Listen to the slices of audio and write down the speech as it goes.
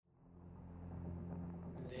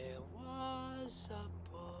was a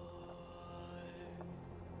boy,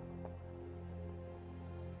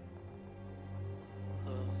 a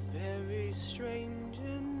very strange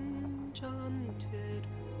enchanted boy.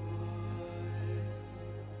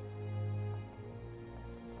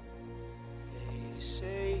 They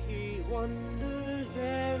say he wandered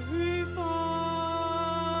very far.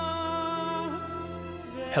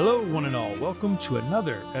 Hello, one and all. Welcome to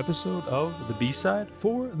another episode of The B-Side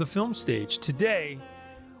for the Film Stage. Today,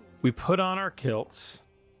 we put on our kilts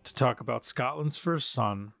to talk about Scotland's first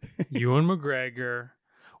son, Ewan McGregor.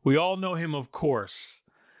 We all know him, of course,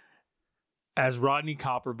 as Rodney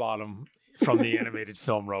Copperbottom from the animated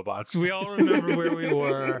film Robots. We all remember where we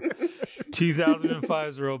were.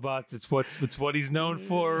 2005's Robots. It's what he's known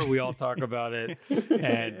for. We all talk about it.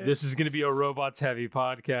 And this is going to be a Robots heavy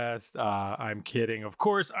podcast. I'm kidding. Of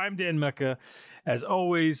course, I'm Dan Mecca. As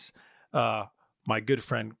always, my good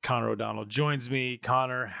friend Connor O'Donnell joins me.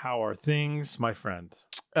 Connor, how are things, my friend?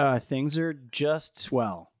 Things are just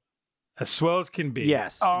swell. As swell as can be.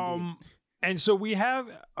 Yes. And so we have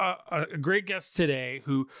a great guest today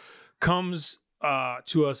who comes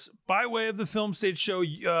to us by way of the Film Stage Show.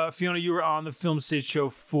 Fiona, you were on the Film Stage Show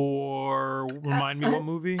for, remind me what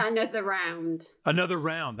movie? Another Round. Another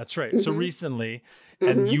Round, that's right. Mm-hmm. So recently,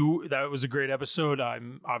 and that was a great episode. I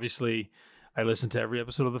listened to every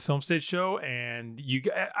episode of the Film Stage Show, and you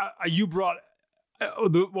brought,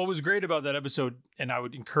 what was great about that episode, and I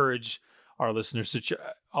would encourage our listeners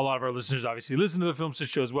a lot of our listeners obviously listen to the Film Stage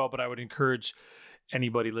Show as well, but I would encourage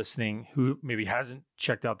anybody listening who maybe hasn't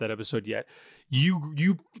checked out that episode yet, you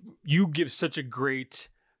give such a great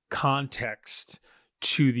context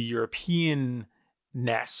to the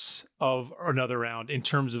European-ness of Another Round in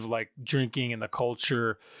terms of like drinking and the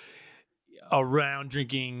culture around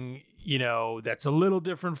drinking, that's a little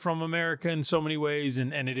different from America in so many ways.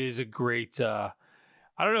 And it is a great, I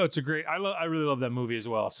really love that movie as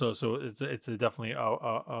well. So it's definitely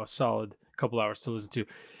a solid couple hours to listen to.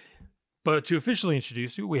 But to officially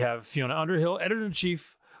introduce you, we have Fiona Underhill,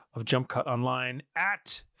 editor-in-chief of Jump Cut Online,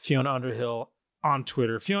 at Fiona Underhill on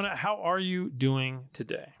Twitter. Fiona, how are you doing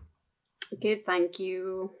today? Good, thank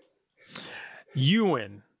you.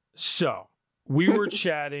 Ewan, so we were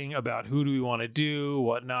chatting about who do we want to do,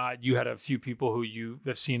 whatnot. You had a few people who you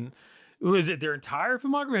have seen. Is it their entire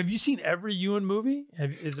filmography? Have you seen every Ewan movie?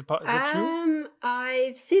 Is that true?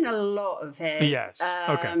 I've seen a lot of his. Yes.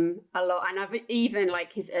 Okay. A lot, and I've even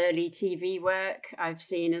his early TV work I've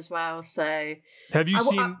seen as well. So, have you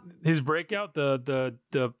seen his breakout? The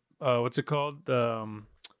what's it called? From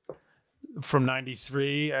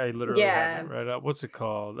 '93. I literally have it right up. What's it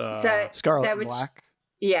called? Scarlet and Black.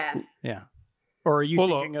 Yeah. Yeah. Or are you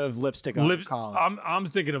thinking of Lipstick on Your Collar? I'm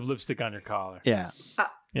thinking of Lipstick on Your Collar. Yeah.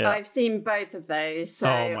 Yeah. I've seen both of those. So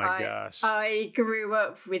oh my gosh. I grew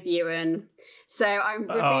up with Ewan. So I'm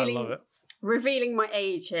revealing my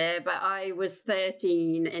age here, but I was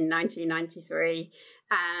 13 in 1993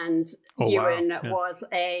 and Ewan was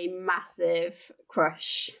a massive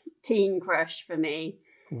teen crush for me.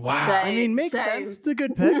 Wow. So, makes sense. It's a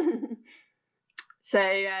good pick. So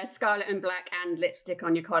Scarlet and Black and Lipstick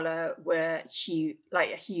on Your Collar were a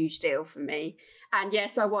huge deal for me. And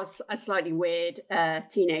yes, I was a slightly weird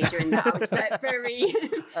teenager in that. I was very,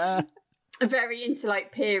 very into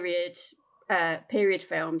period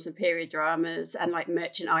films and period dramas and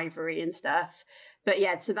Merchant Ivory and stuff. But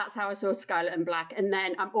yeah, so that's how I saw Scarlet and Black. And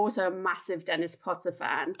then I'm also a massive Dennis Potter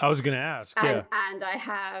fan. I was going to ask, yeah. And I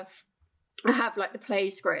have the play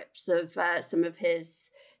scripts of some of his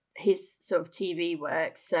sort of TV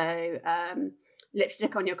work. So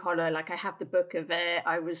Lipstick on Your Collar, I have the book of it.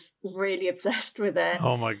 I was really obsessed with it.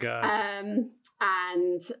 Oh my gosh.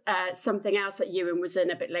 And something else that Ewan was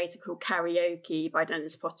in a bit later called Karaoke by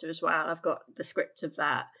Dennis Potter as well. I've got the script of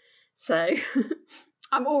that. So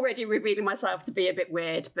I'm already revealing myself to be a bit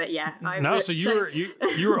weird, but yeah.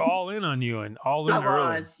 You were all in on Ewan, all in early.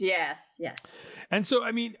 I was, yes. And so,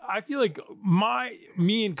 I feel like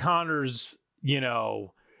me and Connor's,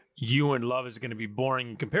 Ewan love is going to be boring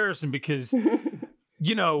in comparison because,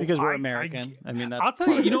 because we're American. That's. I'll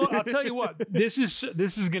tell you. I'll tell you what. This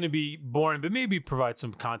is going to be boring, but maybe provide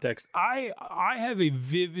some context. I have a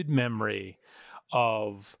vivid memory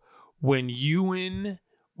of when Ewan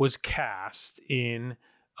was cast in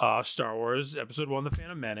Star Wars Episode 1, The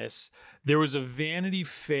Phantom Menace. There was a Vanity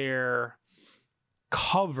Fair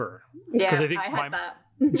cover. Yeah, I had that.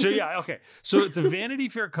 So yeah, okay. So it's a Vanity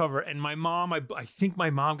Fair cover, and my mom, I think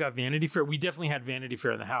my mom got Vanity Fair. We definitely had Vanity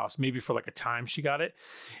Fair in the house, maybe for a time she got it.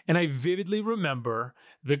 And I vividly remember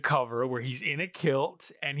the cover where he's in a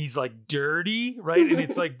kilt and he's dirty, right? And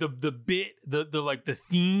it's the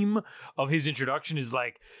theme of his introduction is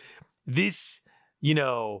this,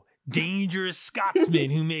 dangerous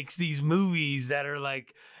Scotsman who makes these movies that are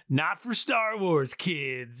like not for Star Wars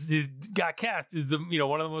kids. It got cast as the,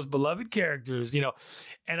 one of the most beloved characters,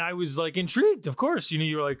 and I was like intrigued, of course,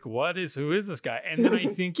 you were like, who is this guy? And then I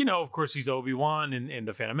think, of course he's Obi-Wan in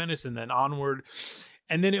The Phantom Menace and then onward.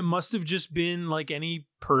 And then it must have just been like any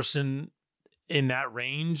person in that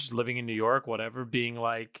range, living in New York, whatever, being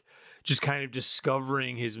like, just kind of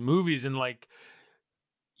discovering his movies and like,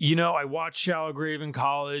 I watched Shallow Grave in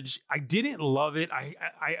college. I didn't love it. I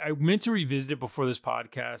meant to revisit it before this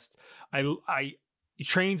podcast.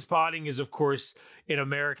 Train Spotting is, of course, in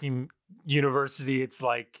American university. It's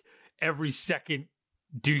like every second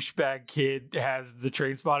douchebag kid has the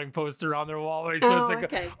Train Spotting poster on their wall. Right? So it's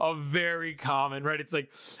like a very common, right? It's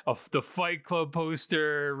like the Fight Club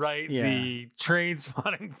poster, right? Yeah. The Train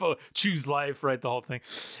Spotting, Choose Life, right? The whole thing.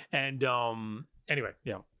 And anyway,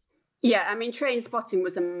 yeah. Yeah, I mean, Train Spotting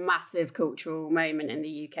was a massive cultural moment in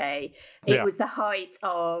the UK. It was the height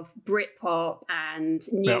of Britpop and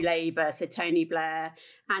New Labour, so Tony Blair,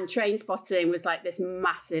 and Train Spotting was like this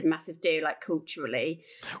massive, massive deal, like culturally.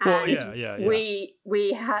 And we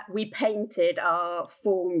painted our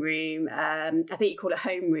form room. I think you call it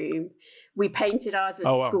homeroom. We painted ours at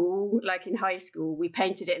school, like in high school. We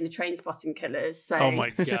painted it in the Train Spotting colours. So, oh my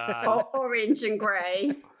God, orange and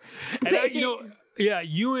grey. And yeah,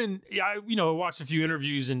 Ewan, I watched a few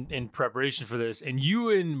interviews in preparation for this, and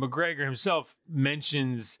Ewan McGregor himself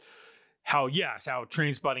mentions how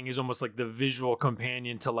Train Spotting is almost like the visual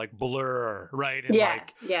companion to like Blur, right? And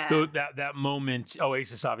that moment,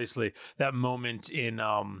 Oasis, obviously, that moment in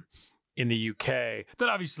the UK that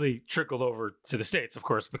obviously trickled over to the States, of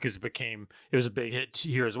course, because it was a big hit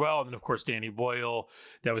here as well. And then of course, Danny Boyle,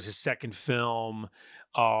 that was his second film.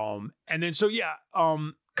 And then,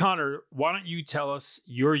 Connor, why don't you tell us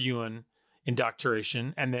your Ewan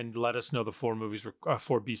indoctrination and then let us know the four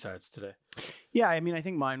B-sides today. Yeah, I mean, I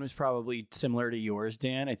think mine was probably similar to yours,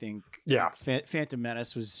 Dan. I think Phantom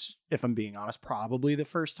Menace was, if I'm being honest, probably the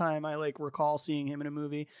first time I recall seeing him in a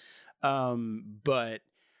movie. But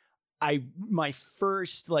my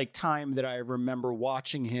first time that I remember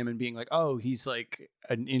watching him and being like, oh, he's like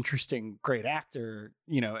an interesting, great actor,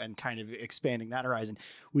 and kind of expanding that horizon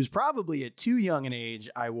was probably at too young an age.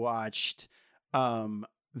 I watched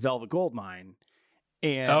Velvet Goldmine.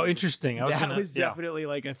 And interesting. That was definitely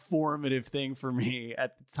like a formative thing for me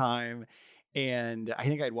at the time. And I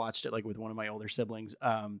think I'd watched it with one of my older siblings.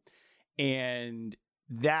 And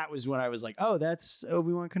that was when I was like, oh, that's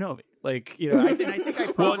Obi-Wan Kenobi. I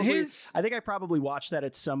think I probably watched that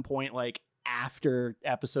at some point, after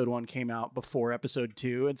episode 1 came out, before episode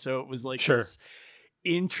 2. And so it was this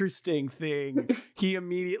interesting thing. He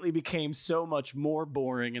immediately became so much more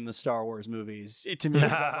boring in the Star Wars movies. To me, I'm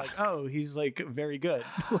like, oh, he's very good.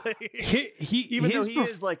 Even though he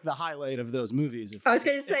is the highlight of those movies. I was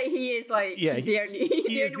going to say he is the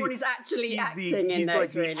only one who's actually acting in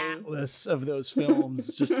those. He's the Atlas of those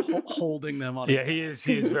films, just holding them on. Yeah, he is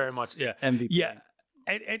very much MVP. Yeah.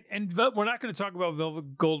 And we're not going to talk about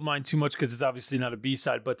Velvet Goldmine too much because it's obviously not a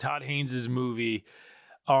B-side, but Todd Haynes' movie,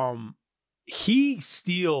 he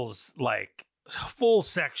steals full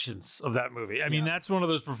sections of that movie. I mean, that's one of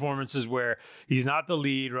those performances where he's not the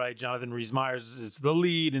lead, right? Jonathan Rhys-Meyers is the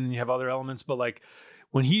lead, and you have other elements, but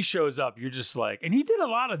when he shows up, you're just and he did a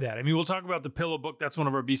lot of that. I mean, we'll talk about The Pillow Book. That's one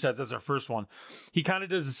of our B-sides. That's our first one. He kind of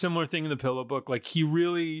does a similar thing in The Pillow Book. He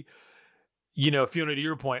really, Fiona, to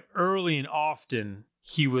your point, early and often,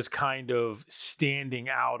 he was kind of standing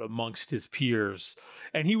out amongst his peers,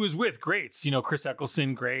 and he was with greats, Chris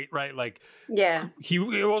Eccleston, great, right?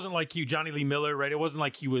 It wasn't like Johnny Lee Miller, right? It wasn't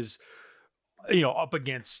like he was, up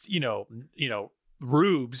against,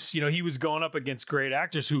 rubes, he was going up against great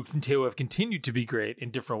actors who have continued to be great in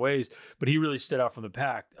different ways, but he really stood out from the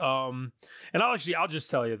pack. And I'll just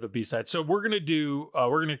tell you the B-side. So we're going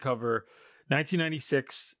to cover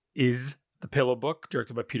 1996 is The Pillow Book,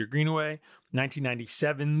 directed by Peter Greenaway.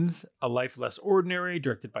 1997's A Life Less Ordinary,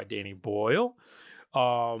 directed by Danny Boyle.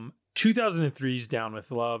 2003's Down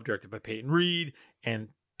with Love, directed by Peyton Reed. And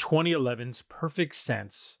 2011's Perfect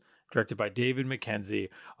Sense, directed by David Mackenzie.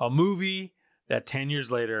 A movie that 10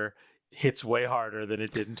 years later hits way harder than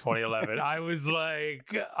it did in 2011. I was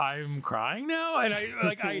like, I'm crying now. And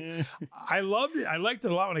I loved it. I liked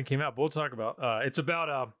it a lot when it came out, but we'll talk about it's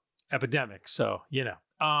about epidemic. So,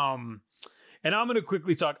 and I'm going to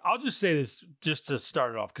quickly talk. I'll just say this just to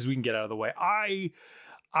start it off because we can get out of the way. I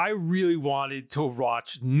really wanted to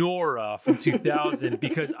watch Nora from 2000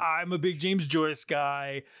 because I'm a big James Joyce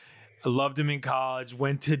guy. I loved him in college,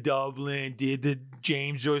 went to Dublin, did the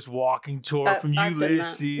James Joyce walking tour from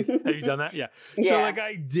Ulysses. Have you done that? Yeah. So like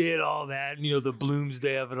I did all that, and, the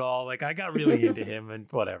Bloomsday of it all. Like I got really into him and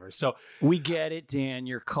whatever. So we get it, Dan,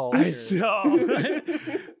 your culture.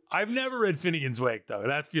 I've never read Finnegan's Wake though.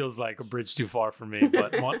 That feels like a bridge too far for me,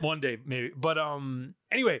 but one day maybe. But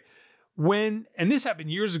anyway, and this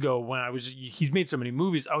happened years ago when he's made so many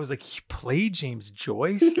movies. I was like, he played James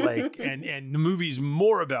Joyce, like, and the movie's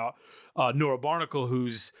more about Nora Barnacle,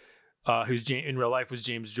 who's in real life was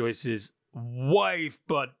James Joyce's wife,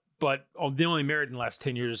 but they only married in the last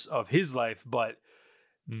 10 years of his life, but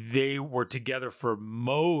they were together for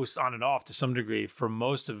most, on and off to some degree, for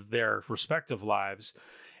most of their respective lives.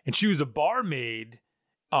 And she was a barmaid,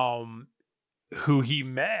 who he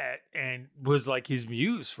met and was like his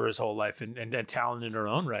muse for his whole life and talent in her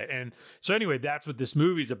own right. And so anyway, that's what this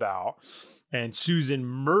movie's about. And Susan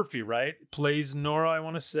Murphy, right, plays Nora, I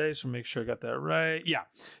want to say. So make sure I got that right. Yeah.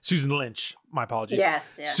 Susan Lynch. My apologies. Yes.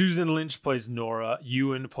 Yeah. Susan Lynch plays Nora.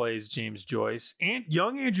 Ewan plays James Joyce. And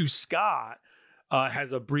young Andrew Scott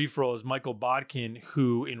has a brief role as Michael Bodkin,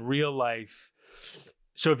 who in real life...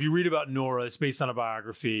 So if you read about Nora, it's based on a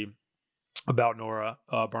biography about Nora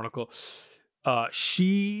Barnacle.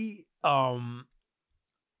 She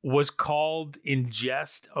was called in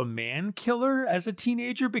jest a man killer as a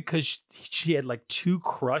teenager because she had like 2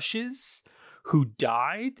 crushes who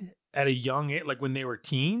died at a young age, like when they were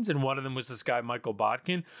teens, and one of them was this guy Michael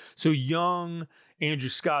Bodkin. So young Andrew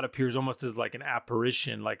Scott appears almost as like an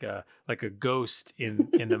apparition, like a ghost in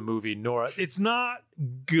the movie Nora. It's not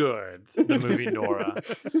good, the movie Nora,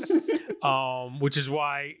 which is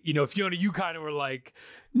why Fiona, you kind of were like,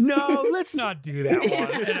 no, let's not do that one,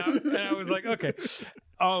 and I was like, okay.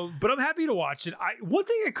 But I'm happy to watch it. One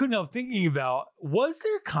thing I couldn't help thinking about, was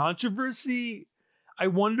there controversy, I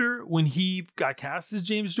wonder, when he got cast as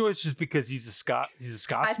James Joyce, just because he's a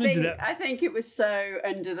Scotsman? I think it was so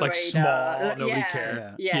under the like radar. Small, nobody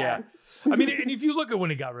cared. Yeah. I mean, and if you look at when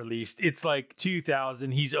it got released, it's like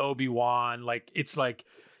 2000. He's Obi-Wan. Like it's like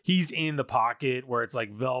he's in the pocket where it's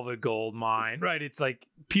like Velvet Goldmine, right? It's like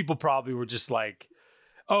people probably were just like,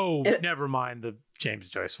 oh, never mind the James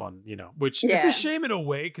Joyce one, which it's a shame in a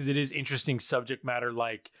way because it is interesting subject matter,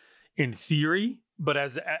 like in theory, but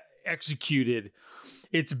as executed,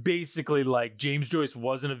 it's basically like James Joyce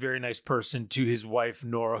wasn't a very nice person to his wife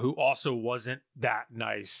Nora, who also wasn't that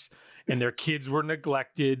nice, and their kids were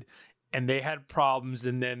neglected and they had problems,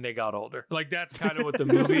 and then they got older. Like that's kind of what the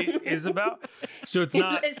movie is about. So it's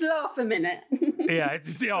laugh a minute. Yeah,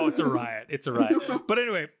 it's a riot. It's a riot. But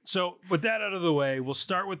anyway, so with that out of the way, we'll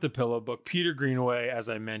start with the Pillow Book. Peter Greenaway, as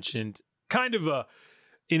I mentioned, kind of an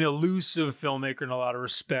elusive filmmaker in a lot of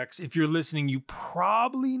respects. If you're listening, you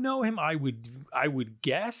probably know him. I would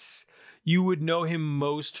guess you would know him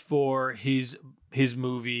most for his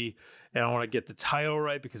movie, and I want to get the title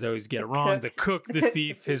right because I always get it wrong. The Cook, the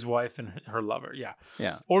Thief, His Wife, and Her Lover.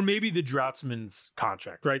 Yeah. Or maybe The Draughtsman's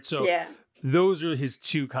Contract, right? So those are his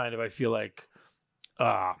 2 kind of, I feel like,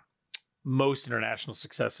 most international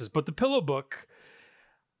successes. But the Pillow Book,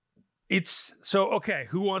 it's so okay.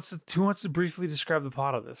 Who wants to briefly describe the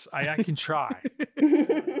plot of this? I can try.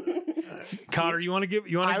 Connor, you want to give it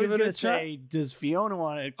a try? I was going to say, does Fiona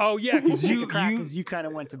want to? Oh yeah, because you kind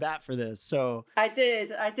of went to bat for this. So I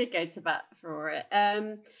did go to bat for it.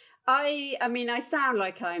 I mean, I sound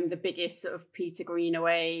like I'm the biggest sort of Peter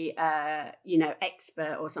Greenaway,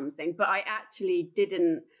 expert or something, but I actually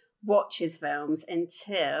didn't watch his films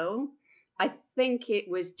until I think it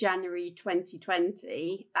was January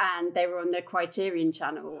 2020, and they were on the Criterion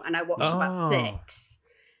channel, and I watched about 6.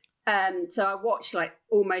 So I watched like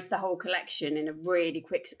almost the whole collection in a really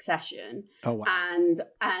quick succession. Oh wow!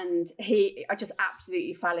 And I just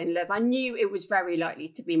absolutely fell in love. I knew it was very likely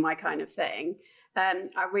to be my kind of thing.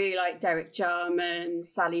 I really like Derek Jarman,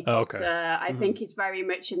 Sally Potter. Okay. I think he's very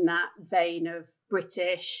much in that vein of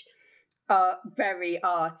British, very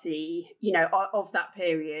arty, of that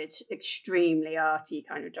period, extremely arty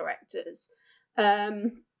kind of directors.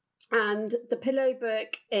 And the Pillow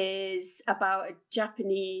Book is about a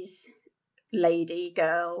Japanese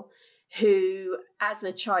girl, who, as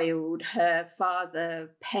a child, her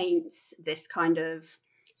father paints this kind of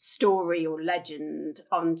story or legend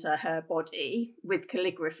onto her body with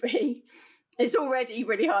calligraphy. It's already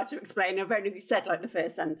really hard to explain. I've only said like the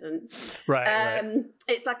first sentence. Right.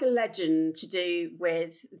 It's like a legend to do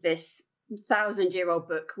with this 1,000-year-old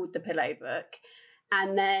book called The Pillow Book.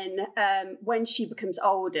 And then when she becomes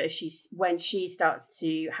older, when she starts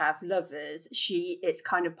to have lovers, it's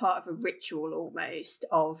kind of part of a ritual almost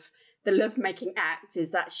of the lovemaking act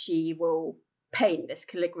is that she will paint this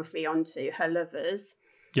calligraphy onto her lovers.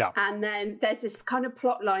 Yeah. And then there's this kind of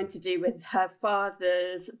plot line to do with her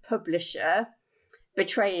father's publisher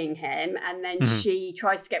betraying him, and then she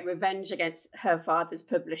tries to get revenge against her father's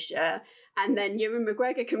publisher, and then Ewan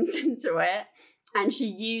McGregor comes into it, and she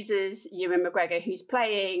uses Ewan McGregor, who's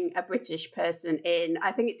playing a British person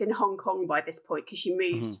I think it's in Hong Kong by this point, because she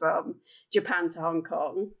moves from Japan to Hong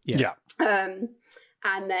Kong. Yes. Yeah.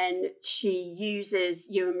 And then she uses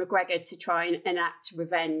Ewan McGregor to try and enact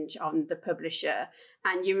revenge on the publisher.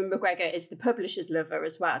 And Ewan McGregor is the publisher's lover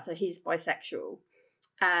as well, so he's bisexual.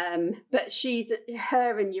 But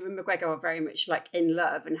her and Ewan McGregor are very much like in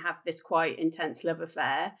love and have this quite intense love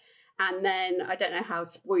affair. And then I don't know how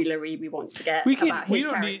spoilery we want to get about his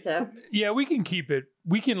character. We can keep it.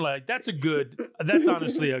 We can that's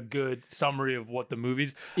honestly a good summary of what the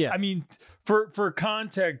movie's. Yeah. I mean, for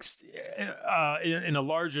context, in a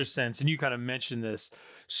larger sense, and you kind of mentioned this.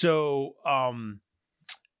 So,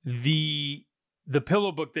 the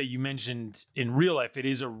Pillow book that you mentioned in real life, it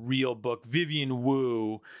is a real book. Vivian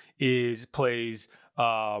Wu plays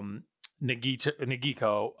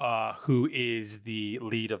Nagiko, who is the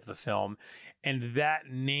lead of the film. And that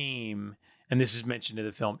name, and this is mentioned in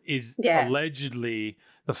the film, is allegedly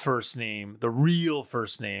the real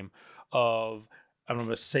first name of, I'm going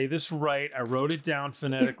to say this right. I wrote it down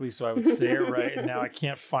phonetically so I would say it right. And now I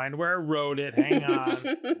can't find where I wrote it. Hang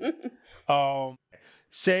on.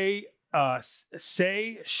 Sei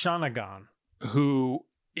Shanagan, who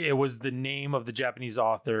it was the name of the Japanese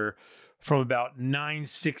author from about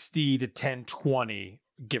 960 to 1020,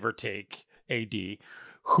 give or take, AD,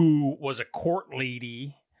 who was a court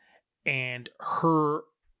lady, and her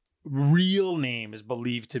real name is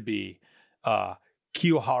believed to be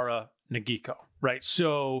Kiyohara Nagiko, right?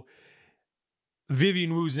 So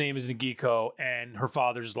Vivian Wu's name is Nagiko, and her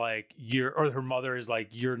father's like, her mother is like,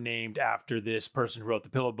 you're named after this person who wrote the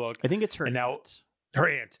Pillow book. I think it's her aunt. Her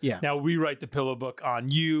aunt. Yeah. Now we write the Pillow book on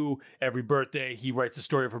you every birthday. He writes the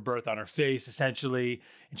story of her birth on her face, essentially,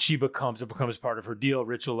 and it becomes part of her deal,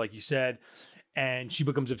 ritual, like you said. And she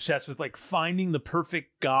becomes obsessed with like finding the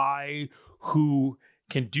perfect guy who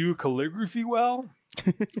can do calligraphy well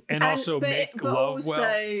and also make love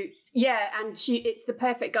well. Yeah, and it's the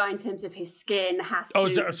perfect guy in terms of his skin has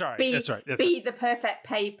to be the perfect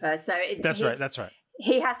paper. So that's right.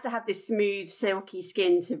 He has to have this smooth, silky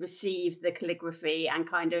skin to receive the calligraphy and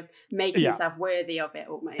kind of make himself worthy of it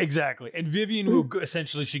almost. Exactly. And Vivian Wu,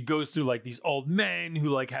 essentially, she goes through like these old men who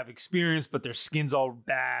like have experience, but their skin's all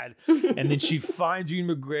bad. And then she finds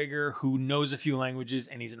Ewan McGregor, who knows a few languages,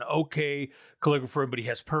 and he's an okay calligrapher, but he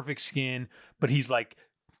has perfect skin, but he's like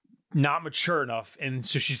not mature enough. And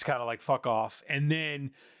so she's kind of like, fuck off. And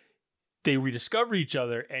then they rediscover each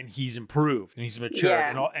other, and he's improved and he's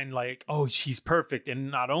matured and like, oh, she's perfect.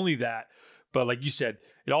 And not only that, but like you said,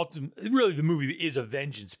 really the movie is a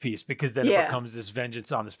vengeance piece, because then it becomes this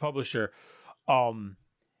vengeance on this publisher. And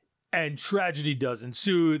tragedy does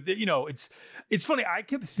ensue. You know, it's funny. I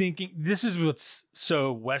kept thinking, this is what's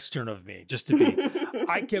so Western of me, just to be,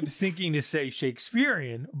 I kept thinking to say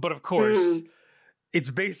Shakespearean, but of course, it's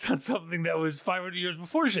based on something that was 500 years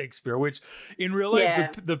before Shakespeare, which in real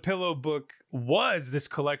life, the Pillow book was this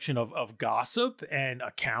collection of gossip and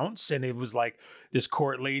accounts. And it was like this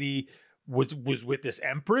court lady was with this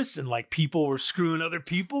empress, and like people were screwing other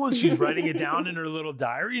people, and she's writing it down in her little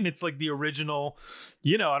diary. And it's like the original,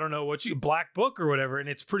 I don't know Black Book or whatever. And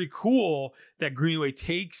it's pretty cool that Greenaway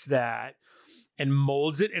takes that and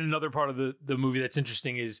molds it. And another part of the movie that's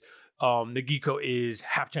interesting is, Nagiko is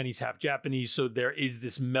half Chinese, half Japanese. So there is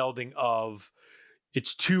this melding of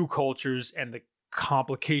its two cultures, and the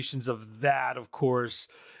complications of that, of course,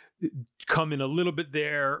 come in a little bit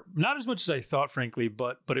there. Not as much as I thought, frankly,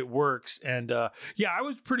 but it works. And I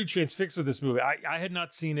was pretty transfixed with this movie. I had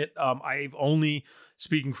not seen it. I've only,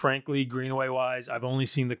 speaking frankly, Greenaway wise, I've only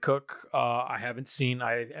seen The Cook. I haven't seen,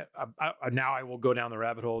 now I will go down the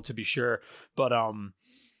rabbit hole to be sure. But,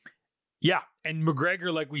 and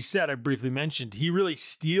McGregor, like we said, I briefly mentioned, he really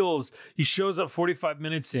steals. He shows up 45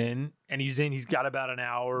 minutes in, and he's got about an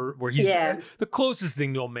hour where he's the closest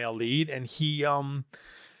thing to a male lead, and he's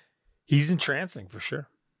entrancing for sure.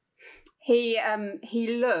 He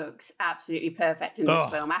looks absolutely perfect in this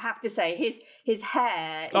film. I have to say, his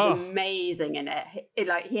hair is amazing in it.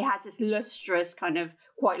 He has this lustrous kind of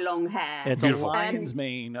quite long hair. It's beautiful. A lion's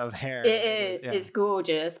mane of hair. It is. Yeah. It's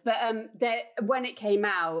gorgeous. But when it came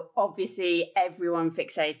out, obviously everyone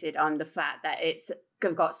fixated on the fact that it's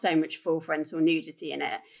got so much full frontal nudity in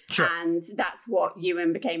it. Sure. And that's what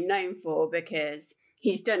Ewan became known for, because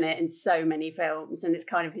he's done it in so many films, and it's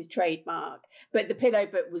kind of his trademark. But the Pillow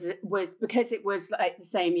book was because it was like the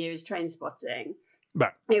same year as Trainspotting.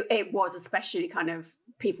 Right. It was especially kind of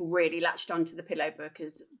people really latched onto the Pillow Book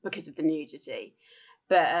because of the nudity.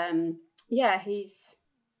 But he's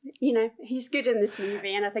good in this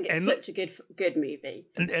movie, and I think it's such a good movie.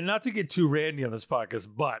 And not to get too randy on this podcast,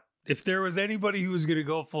 but if there was anybody who was going to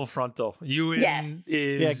go full frontal, Ewan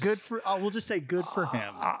is good for. We'll just say good for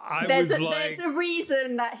him. There's a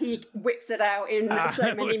reason that he whips it out in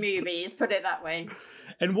so many movies. Put it that way.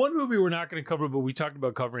 And one movie we're not going to cover, but we talked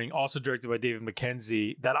about covering, also directed by David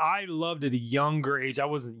Mackenzie, that I loved at a younger age. I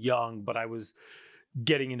wasn't young, but I was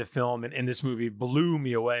getting into film, and this movie blew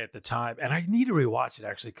me away at the time. And I need to rewatch it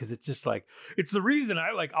actually, because it's just like, it's the reason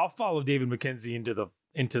I'll follow David Mackenzie into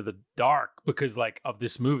the dark because of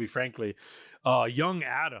this movie, frankly. Young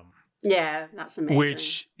Adam. Yeah, that's amazing.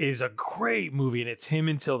 Which is a great movie, and it's him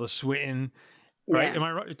and Tilda Swinton. Right? Yeah. Am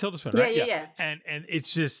I right? Tilda Swinton, right? Yeah. And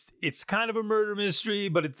it's kind of a murder mystery,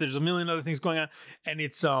 but there's a million other things going on. And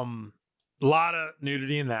it's a lot of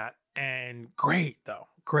nudity in that. And great, though.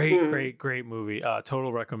 Great movie.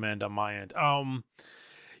 Total recommend on my end.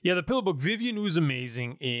 The Pillow Book. Vivian was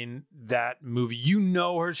amazing in that movie. You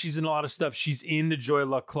know her. She's in a lot of stuff. She's in the Joy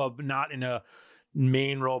Luck Club, not in a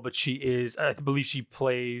main role, but she is. I believe she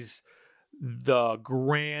plays the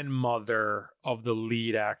grandmother of the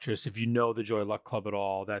lead actress. If you know the Joy Luck Club at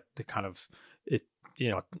all, that the kind of it,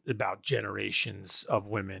 about generations of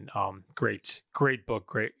women. Great book,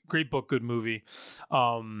 great book, good movie.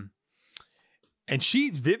 And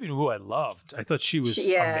Vivian, who I loved. I thought she was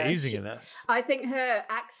amazing in this. I think her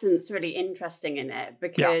accent's really interesting in it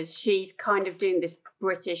because she's kind of doing this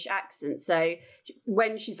British accent. So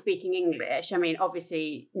when she's speaking English, I mean,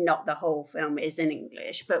 obviously not the whole film is in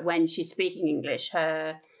English, but when she's speaking English,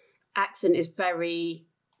 her accent is very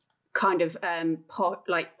kind of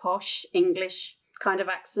posh English kind of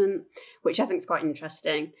accent, which I think is quite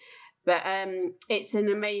interesting. But it's an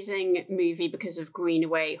amazing movie because of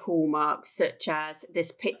Greenaway hallmarks, such as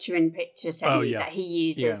this picture-in-picture technique that he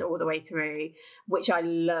uses all the way through, which I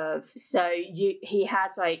love. So he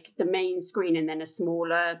has the main screen and then a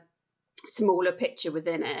smaller picture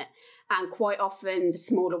within it. And quite often the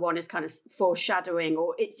smaller one is kind of foreshadowing,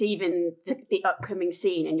 or it's even the upcoming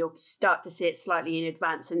scene, and you'll start to see it slightly in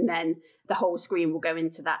advance, and then the whole screen will go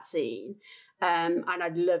into that scene. And I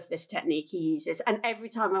love this technique he uses. And every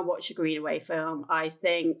time I watch a Greenaway film, I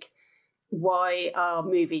think, why are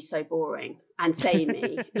movies so boring and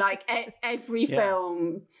samey? Every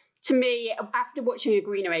film, to me, after watching a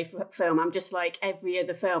Greenaway film, I'm just like, every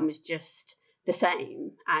other film is just the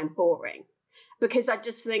same and boring. Because I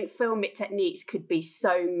just think filmic techniques could be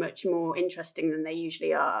so much more interesting than they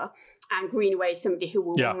usually are. And Greenaway is somebody who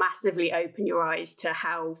will massively open your eyes to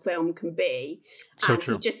how film can be. So and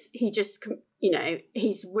true. He just,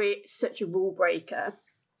 he's such a rule breaker.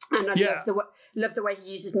 And I love the way he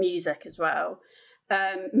uses music as well.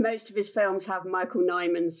 Most of his films have Michael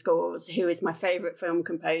Nyman scores, who is my favourite film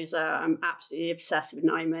composer. I'm absolutely obsessed with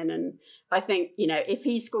Nyman, and I think if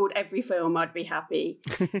he scored every film, I'd be happy.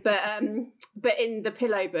 But in the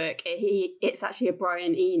Pillow Book, it's actually a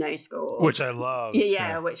Brian Eno score, which I love.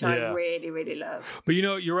 Which I really, really love. But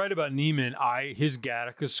you're right about Nyman. His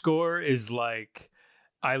Gattaca score is like.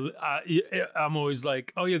 I'm always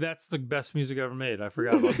like, oh yeah, that's the best music ever made. I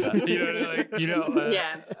forgot about that.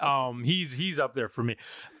 He's up there for me.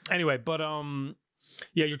 Anyway, but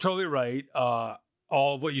you're totally right. All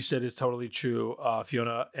of what you said is totally true,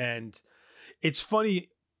 Fiona. And it's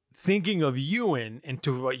funny thinking of Ewan and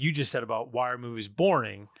to what you just said about why are movies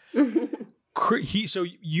boring. So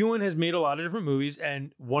Ewan has made a lot of different movies,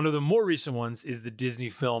 and one of the more recent ones is the Disney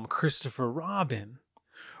film Christopher Robin,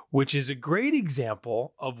 which is a great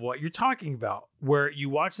example of what you're talking about, where you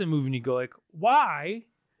watch the movie and you go like, why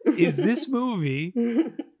is this movie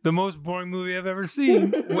the most boring movie I've ever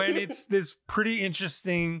seen when it's this pretty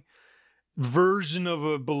interesting version of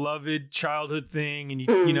a beloved childhood thing, and you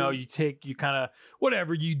kind of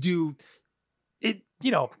whatever you do it,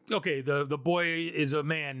 okay, the boy is a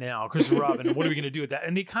man now, Christopher Robin, and what are we going to do with that?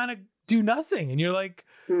 And they kind of do nothing, and you're like,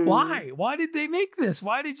 why did they make this?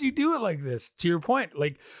 Why did you do it like this? To your point,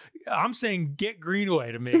 I'm saying get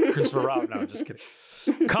Greenaway to make Christopher Robin. No, I'm just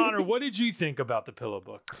kidding. Connor, what did you think about the Pillow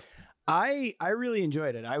Book? I really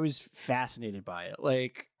enjoyed it. I was fascinated by it.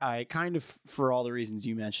 I kind of, for all the reasons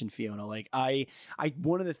you mentioned, Fiona, I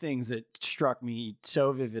one of the things that struck me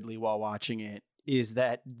so vividly while watching it is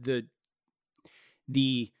that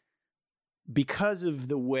because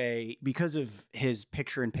of his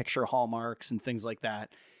picture-in-picture hallmarks and things like that,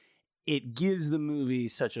 it gives the movie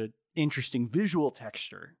such a interesting visual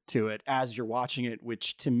texture to it as you're watching it,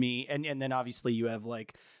 which to me, and then obviously you have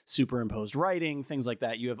superimposed writing, things like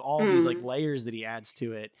that. You have all these layers that he adds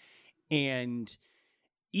to it. And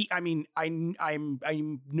I mean, I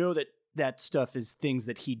know that stuff is things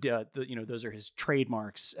that he does. Those are his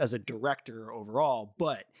trademarks as a director overall.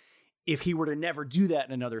 But if he were to never do that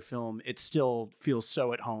in another film, it still feels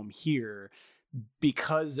so at home here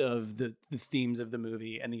because of the themes of the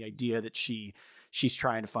movie and the idea that she's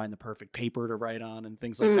trying to find the perfect paper to write on and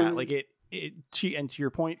things like that. Like and to your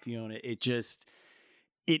point, Fiona,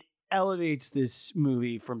 it elevates this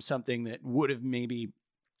movie from something that would have maybe,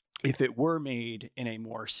 if it were made in a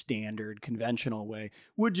more standard, conventional way,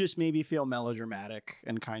 would just maybe feel melodramatic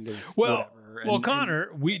and kind of whatever.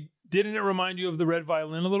 Connor, didn't it remind you of the Red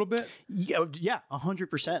Violin a little bit? Yeah,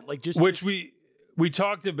 100%. Like just which we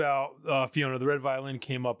talked about, Fiona. The Red Violin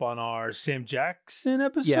came up on our Sam Jackson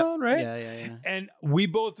episode, right? Yeah. And we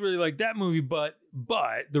both really like that movie, but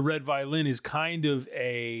the Red Violin is kind of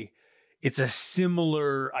it's a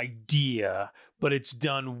similar idea, but it's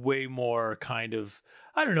done way more kind of,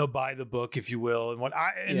 I don't know, by the book, if you will. And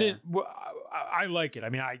I like it. I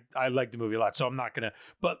mean, I like the movie a lot, so I'm not gonna.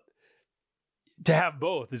 But to have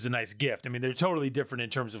both is a nice gift. I mean, they're totally different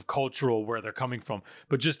in terms of cultural where they're coming from,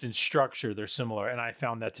 but just in structure, they're similar. And I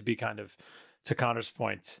found that to be kind of, to Connor's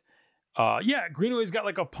point. Greenaway's got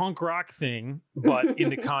like a punk rock thing, but in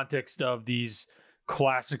the context of these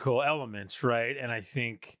classical elements, right? And I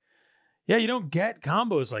think, you don't get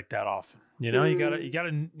combos like that often. You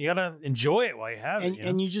gotta enjoy it while you have it.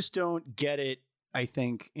 And you just don't get it, I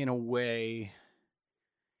think, in a way.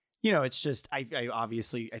 It's just I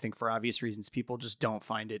obviously, I think for obvious reasons, people just don't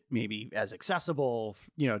find it maybe as accessible,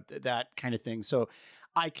 that kind of thing. So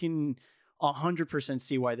I can 100%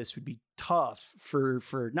 see why this would be tough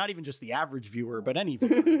for not even just the average viewer, but any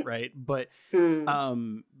viewer, right? But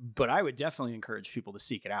I would definitely encourage people to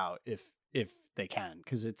seek it out if they can,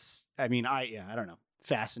 because it's, I don't know,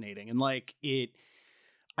 fascinating. And like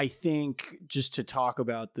I think just to talk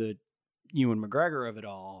about the Ewan McGregor of it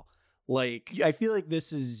all, like I feel like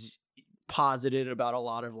this is posited about a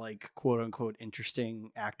lot of like quote unquote interesting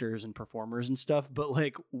actors and performers and stuff, but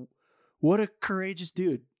like what a courageous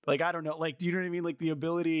dude. Like, I don't know, like, do you know what I mean? Like the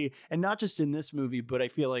ability, and not just in this movie, but I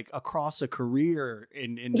feel like across a career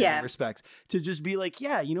in many respects, to just be like,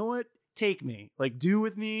 yeah, you know what? Take me, like, do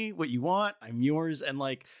with me what you want. I'm yours. And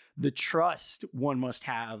like the trust one must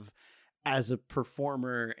have as a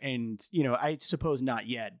performer, and, I suppose not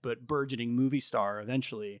yet, but burgeoning movie star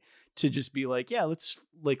eventually, to just be like, yeah,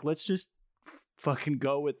 let's just fucking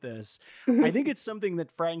go with this. I think it's something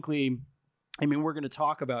that, frankly, we're going to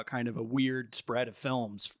talk about kind of a weird spread of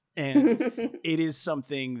films, and it is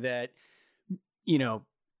something that,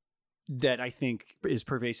 that I think is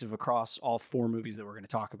pervasive across all four movies that we're going to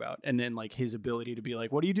talk about. And then like his ability to be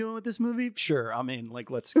like, what are you doing with this movie? Sure, I'm in,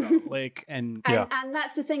 like, let's go. Like, and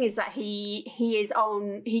that's the thing, is that he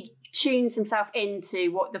tunes himself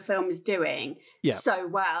into what the film is doing so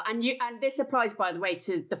well. And this applies, by the way,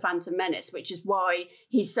 to The Phantom Menace, which is why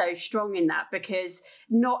he's so strong in that, because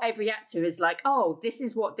not every actor is like, oh, this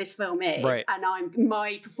is what this film is, right, and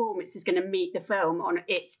my performance is going to meet the film on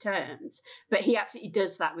its terms. But he absolutely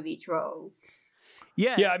does that with each role.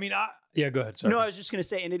 Yeah. Go ahead. Sorry. No, I was just going to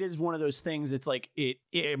say, and it is one of those things. It's like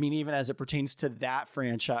even as it pertains to that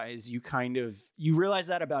franchise, you realize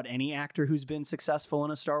that about any actor who's been successful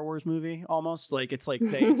in a Star Wars movie, almost like it's like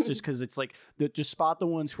it's just because it's like just spot the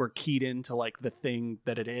ones who are keyed into like the thing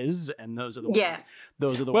that it is, and those are the ones.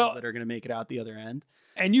 Those are the ones that are going to make it out the other end.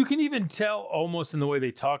 And you can even tell almost in the way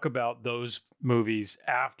they talk about those movies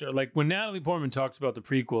after. Like when Natalie Portman talks about the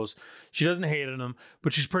prequels, she doesn't hate on them,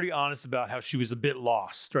 but she's pretty honest about how she was a bit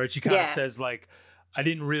lost, right? She kind of says like, I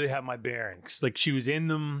didn't really have my bearings. Like she was in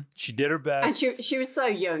them. She did her best. And she was so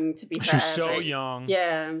young, to be fair. She was so young.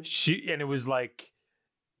 Yeah. And it was like,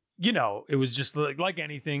 it was just like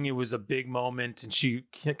anything. It was a big moment, and she,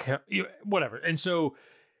 whatever. And so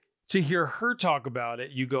to hear her talk about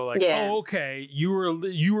it, you go like, oh, okay, you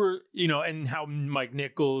were, and how Mike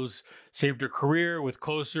Nichols saved her career with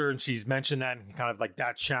Closer. And she's mentioned that, and kind of like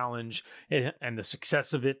that challenge and the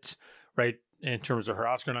success of it, right, in terms of her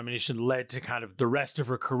Oscar nomination, led to kind of the rest of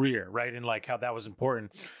her career, right? And like how that was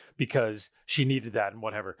important because she needed that and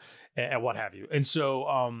whatever, and what have you. And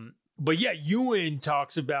so, but yeah, Ewan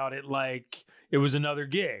talks about it like it was another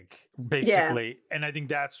gig, basically. Yeah. And I think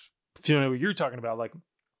that's, Fiona, what you're talking about, like,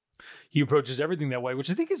 he approaches everything that way,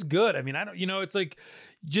 which I think is good. I mean, I don't, it's like,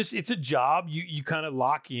 it's a job. You kind of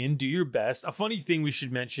lock in, do your best. A funny thing we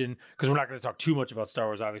should mention, because we're not going to talk too much about Star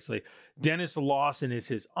Wars, obviously. Dennis Lawson is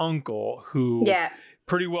his uncle, who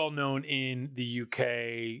pretty well known in the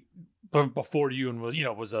UK before Ewan was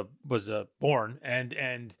born,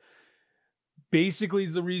 and basically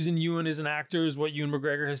is the reason Ewan is an actor, is what Ewan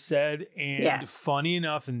McGregor has said. And funny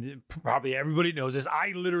enough, and probably everybody knows this,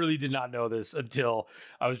 I literally did not know this until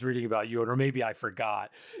I was reading about Ewan, or maybe I forgot.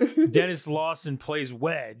 Dennis Lawson plays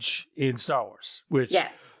Wedge in Star Wars, which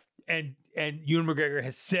and Ewan McGregor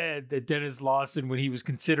has said that Dennis Lawson, when he was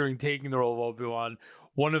considering taking the role of Obi-Wan,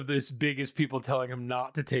 one of the biggest people telling him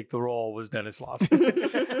not to take the role was Dennis Lawson,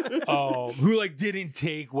 who like didn't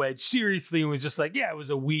take Wedge seriously and was just like, it was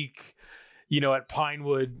a week, at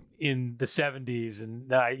Pinewood in the 70s,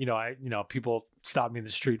 and people stopped me in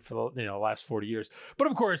the street for the last 40 years. But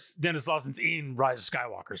of course, Dennis Lawson's in Rise of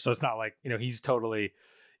Skywalker, so it's not like he's totally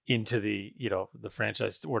into the the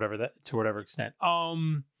franchise to whatever extent.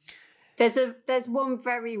 There's one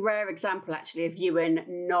very rare example actually of Ewan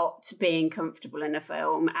not being comfortable in a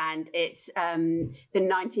film, and it's the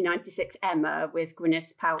 1996 Emma with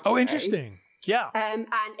Gwyneth Paltrow. Oh, interesting. Yeah. And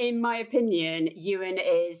in my opinion, Ewan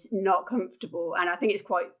is not comfortable, and I think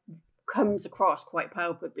comes across quite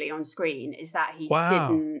palpably on screen, is that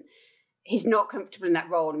he's not comfortable in that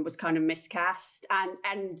role and was kind of miscast.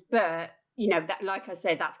 But that, like I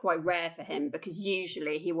said, that's quite rare for him, because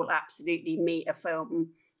usually he will absolutely meet a film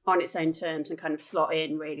on its own terms and kind of slot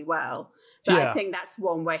in really well. But I think that's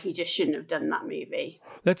one where he just shouldn't have done that movie.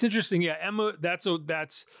 That's interesting. Yeah, Emma,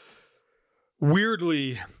 that's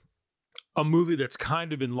weirdly a movie that's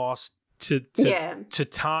kind of been lost to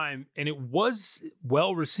time, and it was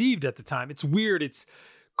well received at the time. It's weird. It's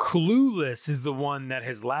Clueless is the one that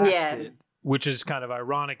has lasted. Which is kind of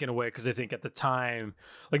ironic in a way, because I think at the time,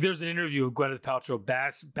 like there's an interview of Gwyneth Paltrow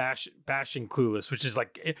bashing Clueless, which is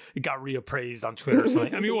like it got reappraised on Twitter or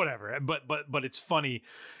something. I mean, whatever. But it's funny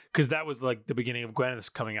because that was like the beginning of Gwyneth's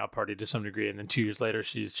coming out party to some degree, and then 2 years later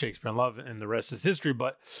she's Shakespeare in Love, and the rest is history.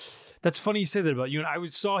 But that's funny you say that about you. And I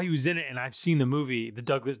saw he was in it, and I've seen the movie, the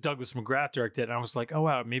Douglas McGrath directed, and I was like, oh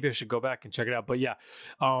wow, maybe I should go back and check it out. But yeah,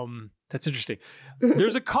 that's interesting.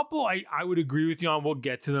 There's a couple I would agree with you on. We'll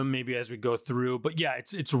get to them maybe as we go through. But yeah,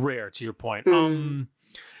 it's rare, to your point.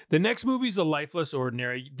 The next movie is A Lifeless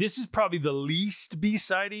Ordinary. This is probably the least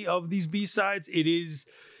B-sidey of these B-sides. It is.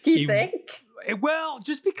 Do you think? Well,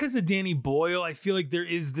 just because of Danny Boyle, I feel like there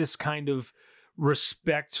is this kind of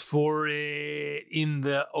respect for it in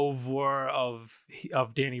the oeuvre of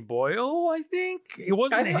Danny Boyle. I think it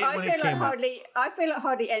wasn't a hit when it came out. I feel like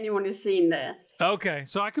hardly anyone has seen this. Okay,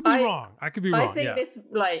 so I could be wrong. I think this,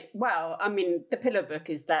 The Pillow Book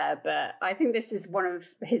is there, but I think this is one of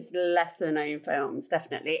his lesser known films.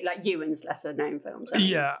 Definitely, like Ewan's lesser known films.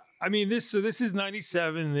 Yeah. I mean, this is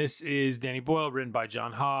 97. This is Danny Boyle, written by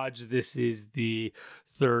John Hodge. This is the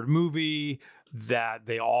third movie that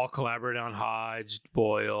they all collaborate on. Hodge,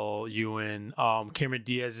 Boyle, Ewan, Cameron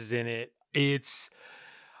Diaz is in it.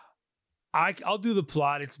 I'll do the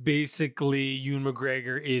plot. It's basically Ewan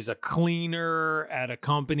McGregor is a cleaner at a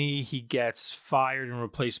company. He gets fired and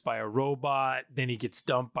replaced by a robot. Then he gets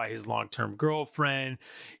dumped by his long-term girlfriend.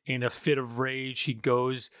 In a fit of rage, he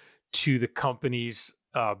goes to the company's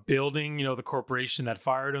building, the corporation that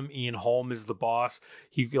fired him. Ian Holm is the boss.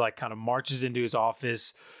 He kind of marches into his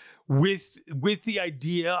office with the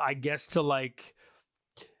idea, I guess, to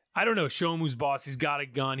show him who's boss. He's got a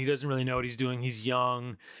gun. He doesn't really know what he's doing. He's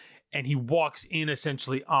young. And he walks in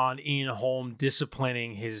essentially on Ian Holm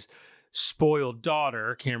disciplining his spoiled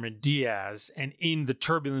daughter, Cameron Diaz. And in the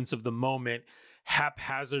turbulence of the moment,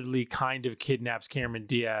 haphazardly kind of kidnaps Cameron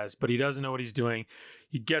Diaz, but he doesn't know what he's doing.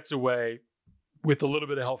 He gets away with a little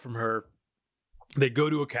bit of help from her. They go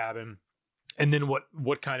to a cabin. And then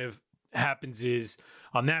what kind of happens is,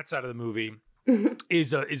 on that side of the movie,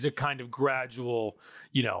 is a kind of gradual,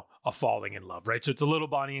 a falling in love, right? So it's a little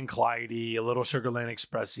Bonnie and Clyde-y, a little Sugarland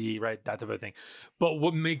Express-y, right? That type of thing. But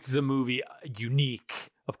what makes the movie unique,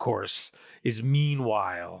 of course, is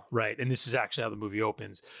meanwhile, right? And this is actually how the movie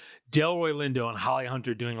opens. Delroy Lindo and Holly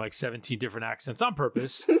Hunter, doing 17 different accents on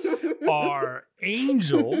purpose, are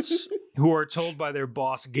angels who are told by their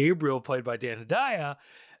boss, Gabriel, played by Dan Hedaya,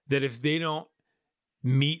 that if they don't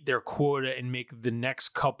meet their quota and make the next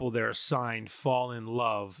couple they're assigned fall in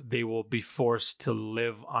love, they will be forced to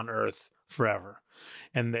live on Earth forever.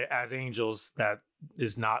 And as angels, that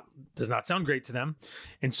does not sound great to them.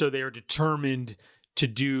 And so they are determined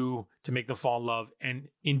to make them fall in love. And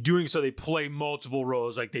in doing so, they play multiple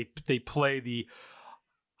roles. Like they play the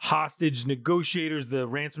hostage negotiators, the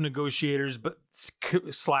ransom negotiators, but /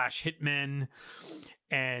 hitmen.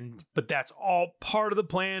 But that's all part of the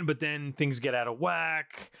plan. But then things get out of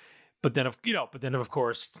whack. But then of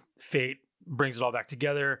course, fate brings it all back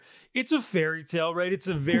together. It's a fairy tale, right? It's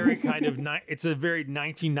a very kind of it's a very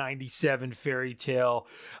 1997 fairy tale.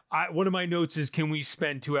 One of my notes is, can we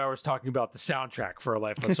spend 2 hours talking about the soundtrack for A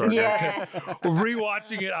Life Less Ordinary? Yeah.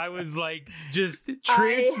 Rewatching it, I was like, just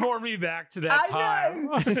transport me back to that time.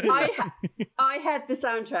 I had the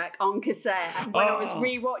soundtrack on cassette, and when I was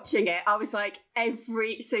rewatching it, I was like,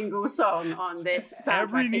 every single song on this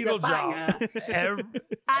soundtrack is a banger.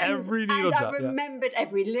 Every needle drop. I remembered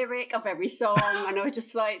every lyric of every song, and I was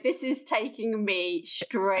just like, this is taking me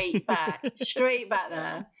straight back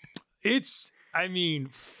there. It's, I mean,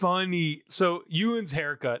 funny. So Ewan's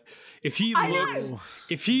haircut, if he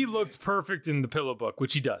looked perfect in The Pillow Book,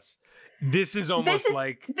 which he does, this is almost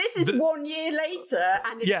this is 1 year later,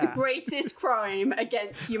 and it's the greatest crime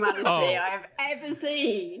against humanity I have ever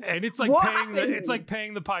seen. And it's like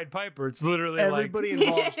paying the Pied Piper. It's literally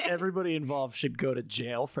everybody involved should go to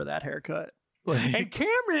jail for that haircut. And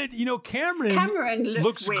Cameron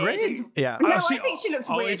looks weird. Great. Yeah. No, I think she looks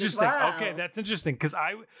weird interesting. as well. Okay, that's interesting, because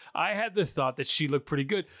I had the thought that she looked pretty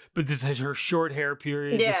good, but this is her short hair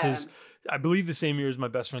period. Yeah. This is, I believe, the same year as my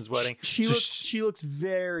best friend's wedding. She looks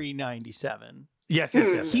very 97. Yes.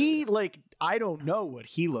 He, I don't know what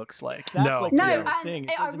he looks like. That's the thing.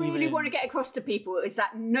 I really want to get across to people is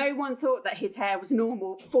that no one thought that his hair was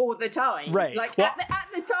normal for the time. Right. At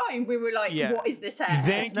the time, we were like, what is this hair?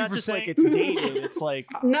 It's not just like it's dated. It's like...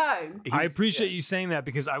 No. I appreciate you saying that,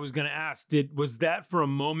 because I was going to ask, was that for a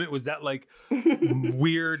moment, was that like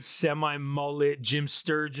weird semi-mullet Jim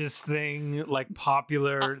Sturgis thing like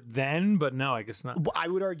popular then? But no, I guess not. I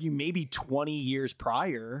would argue maybe 20 years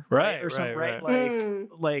prior. Right. Or something, right?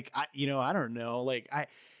 I don't know.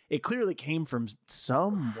 It clearly came from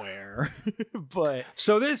somewhere, but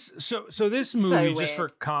so this movie, just for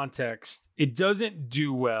context, it doesn't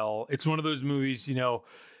do well. It's one of those movies,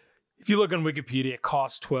 if you look on Wikipedia, it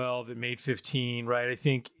cost 12, it made 15, right? I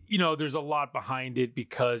think, there's a lot behind it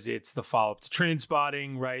because it's the follow-up to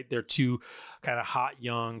Trainspotting, right? They're two kind of hot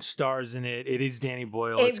young stars in it. It is Danny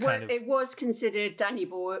Boyle. It was considered Danny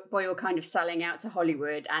Boyle kind of selling out to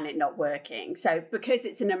Hollywood and it not working. So because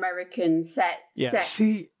it's an American set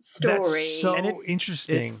story. That's so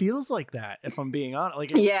interesting. It feels like that, if I'm being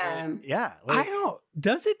honest. I don't.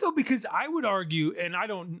 Does it though? Because I would argue, and I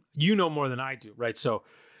don't. You know more than I do, right? So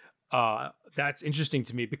that's interesting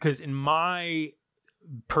to me, because in my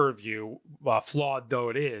purview, flawed though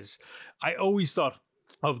it is, I always thought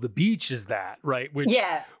of The Beach as that, right? Which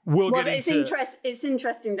it's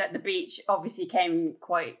interesting that The Beach obviously came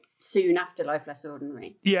quite soon after Life Less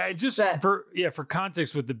Ordinary. Yeah, for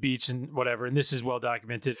context with The Beach and whatever, and this is well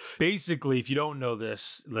documented. Basically, if you don't know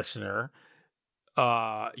this, listener,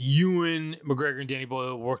 Ewan, McGregor, and Danny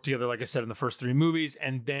Boyle worked together, like I said, in the first 3 movies,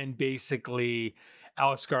 and then basically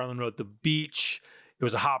Alex Garland wrote The Beach. It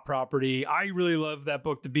was a hot property. I really love that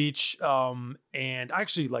book, The Beach, and I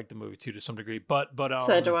actually like the movie too to some degree. But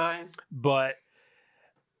so do I. But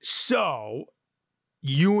so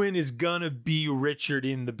Ewan is gonna be Richard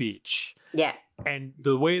in The Beach. Yeah. And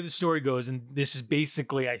the way the story goes, and this is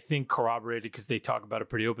basically, I think, corroborated because they talk about it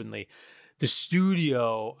pretty openly. The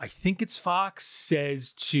studio, I think it's Fox,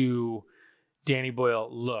 says to Danny Boyle,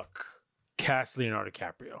 "Look, cast Leonardo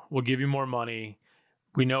DiCaprio. We'll give you more money.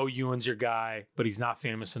 We know Ewan's your guy, but he's not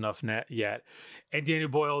famous enough yet." And Danny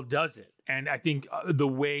Boyle does it. And I think the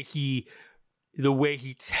way he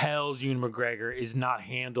tells Ewan McGregor is not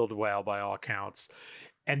handled well by all accounts.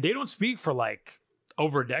 And they don't speak for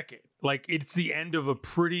over a decade. It's the end of a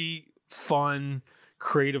pretty fun,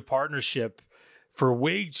 creative partnership for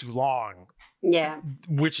way too long. Yeah.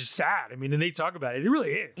 Which is sad. I mean, and they talk about it. It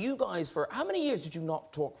really is. You guys, for how many years did you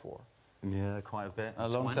not talk for? Yeah, quite a bit. A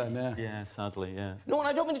long time, yeah. Yeah, sadly, yeah. No, and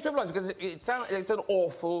I don't mean to trivialise it, because it's an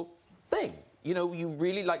awful thing. You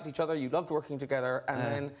really liked each other, you loved working together,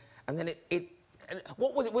 and then it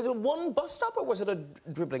what was it? Was it one bus stop, or was it a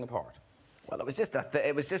dribbling apart? Well, it was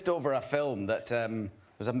just over a film that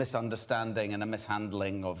was a misunderstanding and a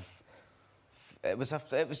mishandling of. It was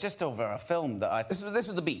just over a film that This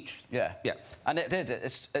was The Beach. Yeah. And it did.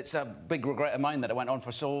 It's a big regret of mine that it went on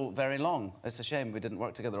for so very long. It's a shame we didn't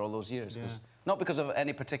work together all those years. Yeah. Not because of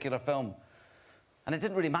any particular film. And it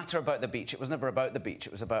didn't really matter about The Beach. It was never about The Beach.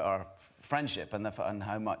 It was about our friendship and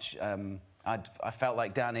how much I felt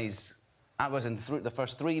like Danny's. I was in the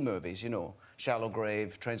first 3 movies, Shallow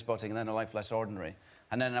Grave, Trainspotting, and then A Life Less Ordinary.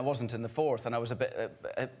 And then I wasn't in the 4th, and I was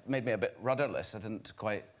it made me a bit rudderless. I didn't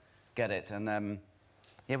quite get it, and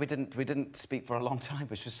we didn't speak for a long time,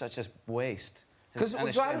 which was such a waste. Because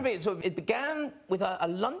so it began with a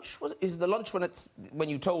lunch. Is the lunch when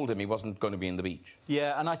you told him he wasn't going to be in The Beach?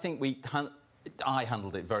 Yeah, and I think I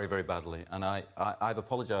handled it very, very badly, and I've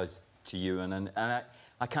apologised to Ewan, and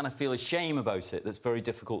I kind of feel a shame about it. That's very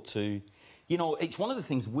difficult to... You know, it's one of the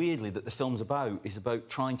things, weirdly, that the film's about, is about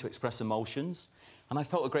trying to express emotions. And I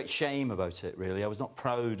felt a great shame about it, really. I was not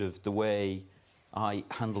proud of the way I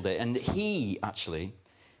handled it. And he, actually,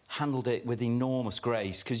 handled it with enormous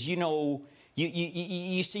grace. Because, you know,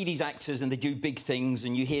 you see these actors and they do big things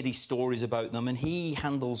and you hear these stories about them, and he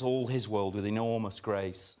handles all his world with enormous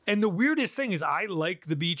grace. And the weirdest thing is I like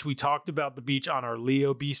The Beach. We talked about The Beach on our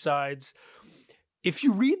Leo B-sides. If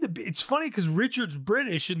you read it's funny because Richard's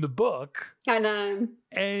British in the book. I know.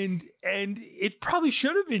 And it probably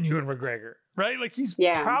should have been Ewan McGregor, right? Like he's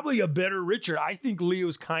probably a better Richard. I think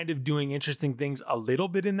Leo's kind of doing interesting things a little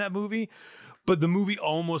bit in that movie, but the movie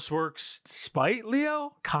almost works despite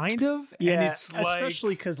Leo, kind of. Yeah, and it's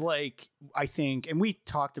especially because, like, I think, and we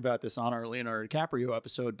talked about this on our Leonardo DiCaprio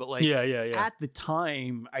episode, but like, at the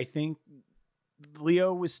time, I think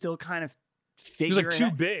Leo was still kind of figuring. He was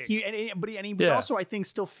like too big. He was also, I think,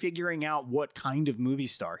 still figuring out what kind of movie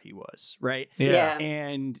star he was, right? Yeah.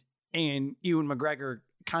 And Ewan McGregor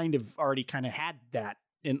kind of already had that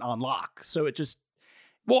on lock, so it just.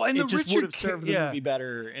 Well, and it just would have served the movie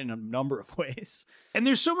better in a number of ways. And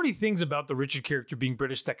there's so many things about the Richard character being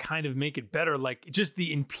British that kind of make it better. Like just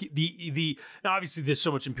the now obviously there's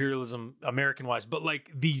so much imperialism American wise, but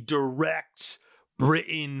like the direct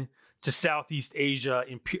Britain to Southeast Asia,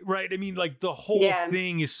 right? I mean, like the whole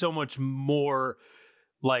thing is so much more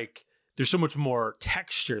like there's so much more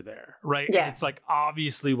texture there, right? Yeah. And it's like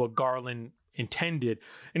obviously what Garland intended,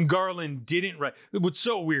 and Garland didn't write. What's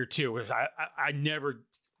so weird too is I never.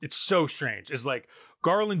 It's so strange. It's like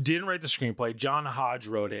Garland didn't write the screenplay. John Hodge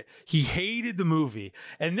wrote it. He hated the movie,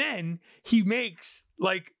 and then he makes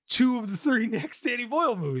like 2 of the 3 next Danny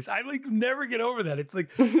Boyle movies. I like never get over that. It's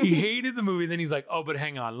like he hated the movie, and then he's like, "Oh, but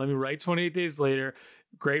hang on, let me write 28 Days Later."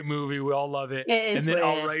 Great movie, we all love it. And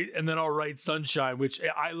then I'll write Sunshine, which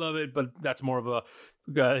I love it, but that's more of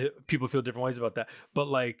a people feel different ways about that. But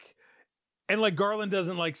like. And like Garland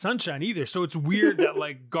doesn't like Sunshine either. So it's weird that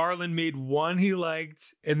like Garland made 1 he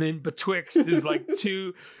liked, and then Betwixt is like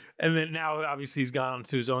 2. And then now obviously he's gone on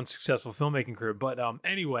to his own successful filmmaking career. But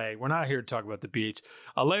anyway, we're not here to talk about The Beach.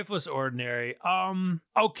 A Lifeless Ordinary.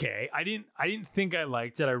 Okay. I didn't think I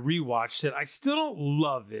liked it. I rewatched it. I still don't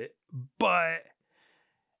love it, but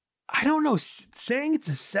I don't know. Saying it's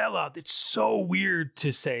a sellout, it's so weird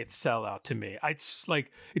to say it's sellout to me. It's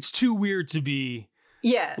like, it's too weird to be.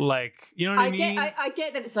 Yeah. Like, you know what I mean? I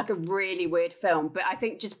get that it's like a really weird film, but I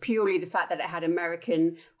think just purely the fact that it had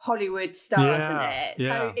American Hollywood stars in it.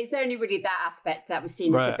 Yeah. It's only really that aspect that was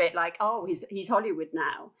seen as a bit like, oh, he's Hollywood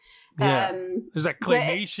now. Yeah. There's that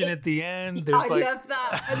claymation at the end. There's I love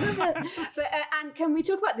that. I love it. But, and can we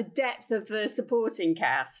talk about the depth of the supporting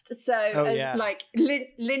cast? So, like,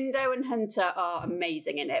 Lindo and Hunter are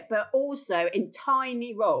amazing in it, but also in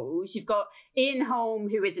tiny roles. You've got Ian Holm,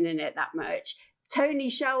 who isn't in it that much. Tony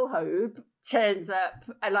Shalhoub turns up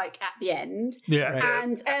like at the end,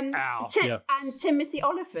 and and Timothy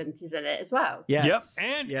Oliphant is in it as well. Yes.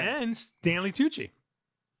 Yep, and Stanley Tucci.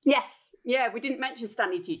 Yes, we didn't mention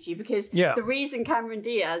Stanley Tucci because the reason Cameron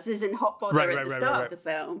Diaz is in hot bother at the start of the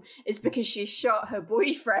film is because she shot her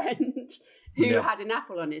boyfriend who had an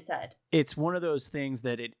apple on his head. It's one of those things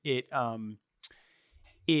that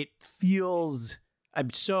it feels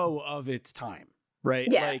so of its time, right?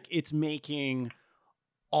 Yeah. Like it's making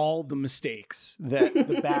all the mistakes that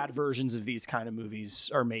the bad versions of these kind of movies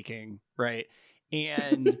are making, right?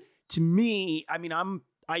 And to me, I mean,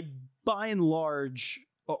 I by and large,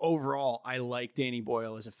 overall, I like Danny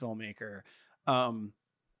Boyle as a filmmaker.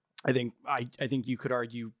 I think you could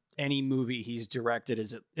argue any movie he's directed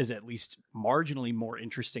is at least marginally more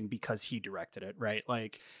interesting because he directed it, right?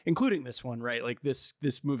 Like, including this one, right? Like this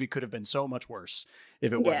movie could have been so much worse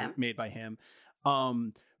if it wasn't made by him.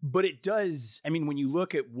 But it does, I mean, when you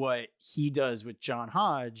look at what he does with John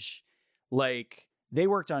Hodge, like they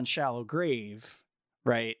worked on Shallow Grave,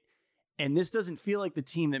 right? And this doesn't feel like the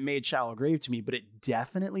team that made Shallow Grave to me, but it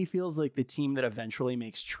definitely feels like the team that eventually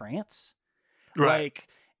makes Trance. Right. Like,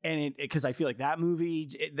 and because I feel like that movie,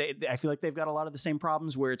 I feel like they've got a lot of the same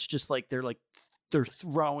problems where it's just like they're like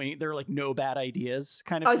no bad ideas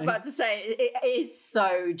kind of thing. I was about to say it is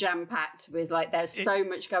so jam packed with like there's so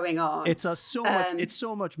much going on. It's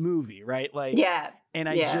so much movie, right? Like and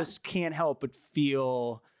I just can't help but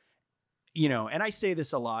feel, you know, and I say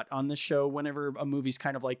this a lot on the show whenever a movie's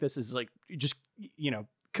kind of like this is like just, you know,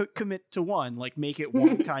 commit to one, like make it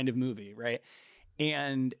one kind of movie, right?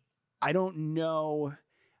 And I don't know.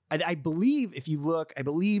 I believe if you look,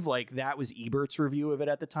 like that was Ebert's review of it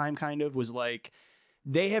at the time, kind of was like,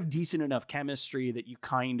 they have decent enough chemistry that you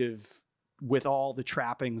kind of with all the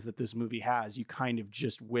trappings that this movie has, you kind of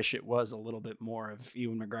just wish it was a little bit more of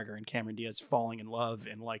Ewan McGregor and Cameron Diaz falling in love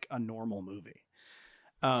in like a normal movie.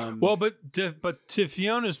 Well, but to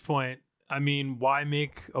Fiona's point, I mean, why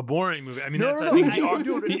make a boring movie? I mean, I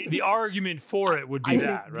think the argument for it would be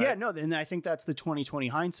right? Yeah, no, and I think that's the 2020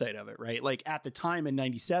 hindsight of it, right? Like at the time in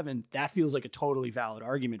 97, that feels like a totally valid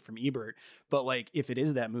argument from Ebert. But like, if it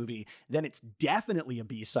is that movie, then it's definitely a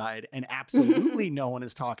B-side and absolutely no one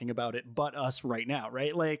is talking about it but us right now,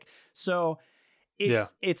 right? Like, so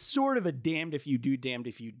it's sort of a damned if you do, damned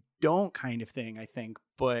if you don't kind of thing, I think.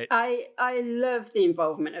 But I love the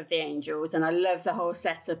involvement of the angels, and I love the whole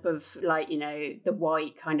setup of like, you know, the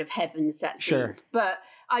white kind of heaven set scenes. Sure. But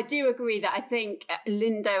I do agree that I think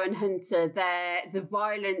Lindo and Hunter, the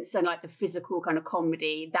violence and like the physical kind of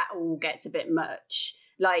comedy, that all gets a bit much.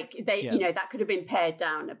 Like you know, that could have been pared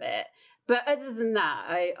down a bit. But other than that,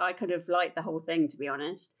 I kind of like the whole thing, to be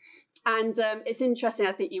honest. And it's interesting,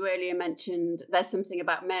 I think you earlier mentioned there's something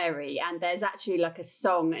about Mary, and there's actually like a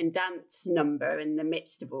song and dance number in the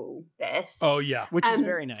midst of all this. Oh, yeah. Which is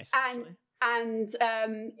very nice, actually. And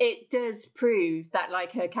it does prove that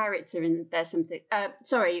like her character in There's Something...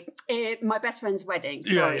 My Best Friend's Wedding.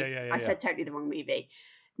 Sorry, I said totally the wrong movie.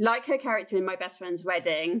 Like her character in My Best Friend's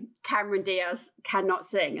Wedding, Cameron Diaz cannot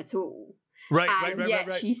sing at all. Right.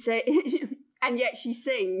 And yet she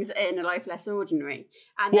sings in A Life Less Ordinary.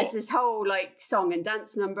 And there's this whole like song and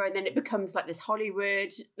dance number, and then it becomes like this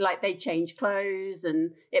Hollywood, like they change clothes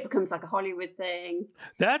and it becomes like a Hollywood thing.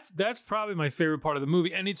 That's probably my favorite part of the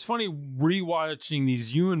movie. And it's funny rewatching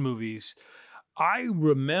these Ewan movies. I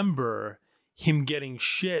remember him getting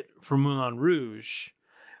shit for Moulin Rouge,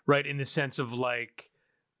 right? In the sense of like,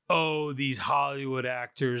 oh, these Hollywood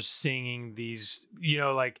actors singing these, you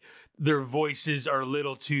know, like their voices are a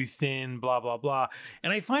little too thin, blah, blah, blah.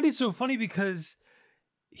 And I find it so funny because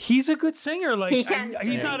he's a good singer. Like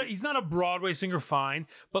he's not a Broadway singer, fine.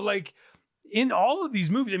 But like in all of these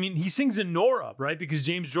movies, I mean, he sings in Nora, right? Because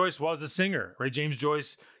James Joyce was a singer, right? James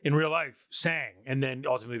Joyce in real life sang and then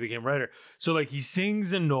ultimately became a writer. So like he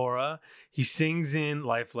sings in Nora, he sings in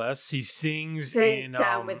Lifeless, he sings in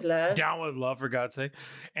Down with Love. Down with Love, for God's sake.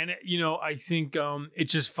 And you know, I think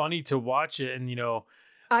it's just funny to watch it, and you know,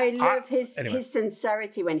 I love his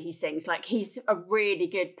sincerity when he sings. Like he's a really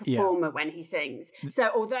good performer when he sings. So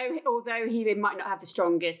although he might not have the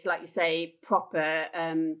strongest, like you say, proper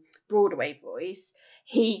Broadway voice,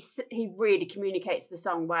 he really communicates the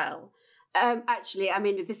song well. Actually, I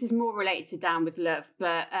mean, this is more related to Down with Love,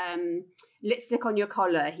 but Lipstick on Your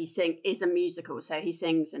Collar, is a musical, so he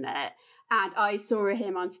sings in it. And I saw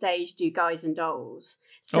him on stage do Guys and Dolls.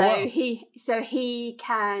 So he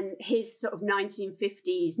can, his sort of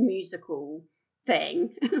 1950s musical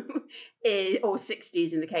thing, or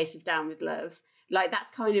 60s in the case of Down with Love, like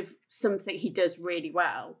that's kind of something he does really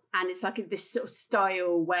well. And it's like this sort of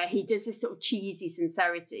style where he does this sort of cheesy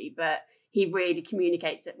sincerity, but he really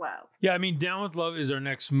communicates it well. Yeah, I mean, Down with Love is our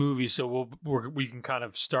next movie, so we can kind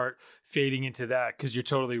of start fading into that, because you're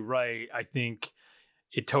totally right. I think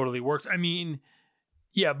it totally works. I mean,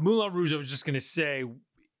 yeah, Moulin Rouge, I was just going to say,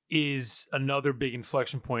 is another big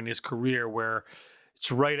inflection point in his career, where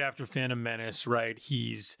it's right after Phantom Menace, right?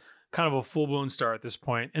 He's kind of a full-blown star at this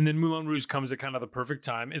point. And then Moulin Rouge comes at kind of the perfect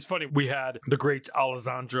time. It's funny, we had the great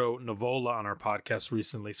Alessandro Nivola on our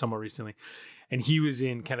podcast somewhat recently. And he was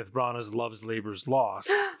in Kenneth Branagh's Love's Labor's Lost.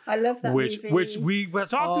 I love that movie. Which we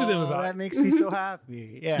talked to them about. That makes me so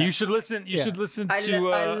happy. Yeah, you should listen. You should listen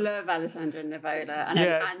to. I love Alessandro Nivola,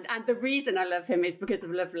 and the reason I love him is because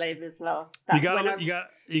of Love Labor's Lost. You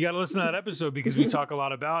gotta listen to that episode, because we talk a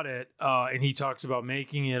lot about it, and he talks about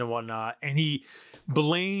making it and whatnot, and he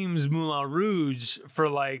blames Moulin Rouge for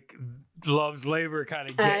like Love's Labor kind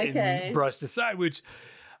of getting brushed aside, which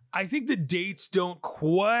I think the dates don't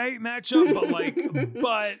quite match up,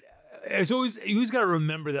 but it's always, you always got to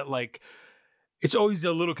remember that like it's always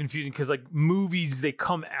a little confusing, because like movies, they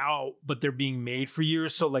come out but they're being made for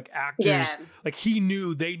years, so like actors like they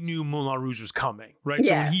knew Moulin Rouge was coming, right?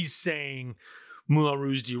 So when he's saying Moulin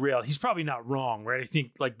Rouge derailed, he's probably not wrong, right? I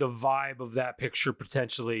think like the vibe of that picture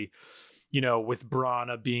potentially, you know, with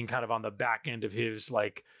Branagh being kind of on the back end of his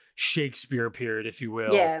like Shakespeare period, if you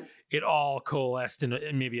will, it all coalesced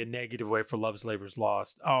in maybe a negative way for Love's Labor's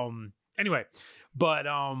Lost. Anyway, but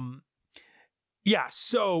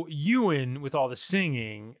so Ewan, with all the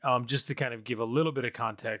singing, just to kind of give a little bit of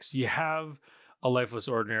context, you have A Lifeless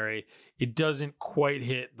Ordinary. It doesn't quite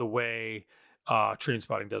hit the way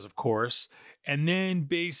Trainspotting does, of course. And then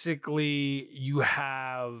basically you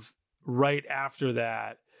have right after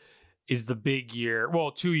that is the big year.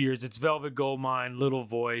 Well, 2 years. It's Velvet Goldmine, Little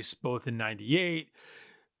Voice, both in 98.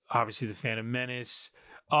 obviously The Phantom Menace.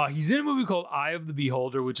 He's in a movie called Eye of the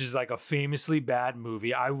Beholder, which is like a famously bad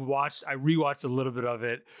movie. I rewatched a little bit of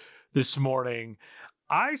it this morning.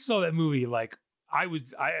 I saw that movie like I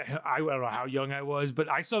don't know how young I was, but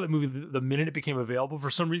I saw that movie the minute it became available. For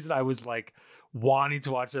some reason, I was like wanting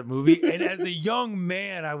to watch that movie. And as a young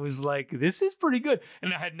man, I was like, this is pretty good.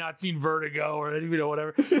 And I had not seen Vertigo or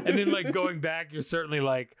whatever. And then like going back, you're certainly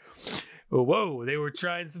like, whoa, they were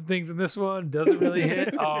trying some things in this one. Doesn't really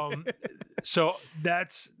hit. So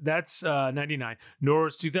that's 99.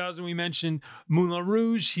 Nora's 2000 we mentioned. Moulin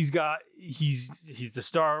Rouge, he's the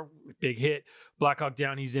star, big hit. Black Hawk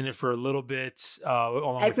Down, he's in it for a little bit.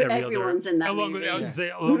 Along with everyone's in that movie.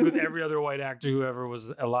 Along with every other white actor who ever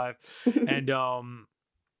was alive. And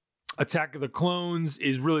Attack of the Clones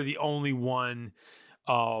is really the only one.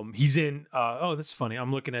 He's in that's funny.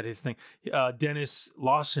 I'm looking at his thing. Dennis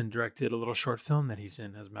Lawson directed a little short film that he's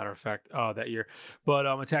in, as a matter of fact, that year. But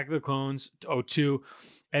Attack of the Clones, 2002.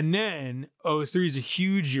 And then 2003 is a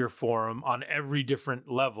huge year for him on every different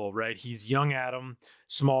level, right? He's Young Adam,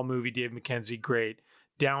 small movie, Dave McKenzie, great.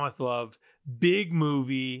 Down with Love, big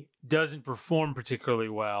movie, doesn't perform particularly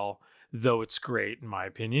well, though it's great in my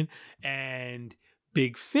opinion. And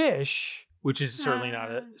Big Fish, which is certainly not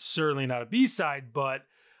a B-side, but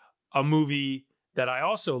a movie that I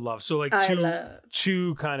also love. So like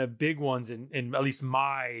two kind of big ones in at least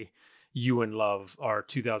my Ewan love are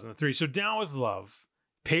 2003. So Down with Love,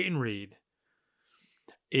 Peyton Reed.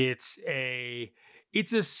 It's a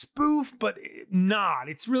spoof, but not.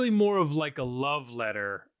 It's really more of like a love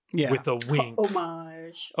letter with a wink.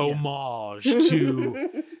 Homage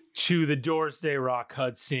to the Doris Day, Rock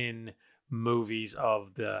Hudson movies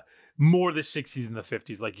of the 60s and the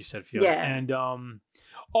 50s, like you said, Fiona. Yeah. And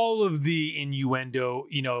all of the innuendo,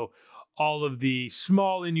 all of the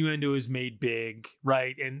small innuendo is made big,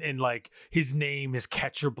 right? And like his name is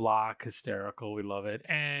Catcher Block, hysterical. We love it.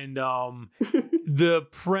 And the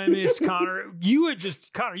premise, Connor, you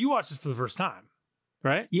watched this for the first time,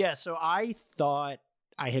 right? Yeah. So I thought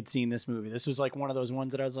I had seen this movie. This was like one of those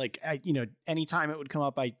ones that I was like, anytime it would come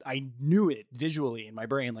up, I knew it visually in my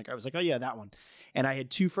brain. Like I was like, oh yeah, that one. And I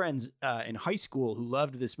had two friends in high school who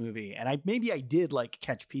loved this movie, and I did like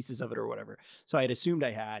catch pieces of it or whatever. So I had assumed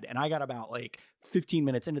I had, and I got about like 15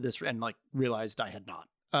 minutes into this and like realized I had not.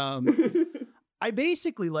 I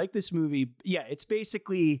basically like this movie. Yeah, it's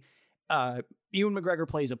basically Ewan McGregor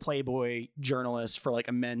plays a Playboy journalist for like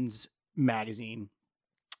a men's magazine.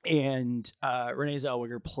 And Renee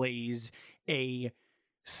Zellweger plays a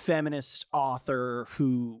feminist author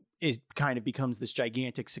who kind of becomes this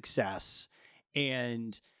gigantic success,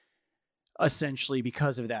 and essentially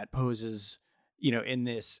because of that poses, in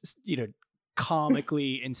this,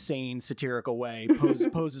 comically insane satirical way,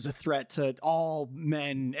 poses a threat to all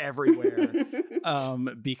men everywhere,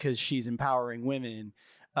 because she's empowering women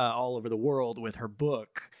all over the world with her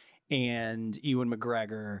book. And Ewan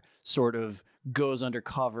McGregor sort of goes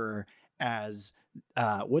undercover as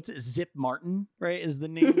Zip Martin, right? Is the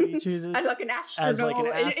name that he chooses? As like an astronaut.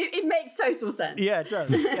 It makes total sense. Yeah, it does.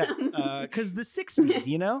 Yeah, because the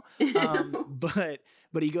 60s,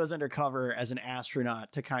 but he goes undercover as an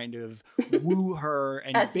astronaut to kind of woo her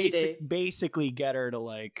and basically get her to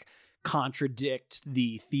like contradict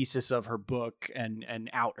the thesis of her book and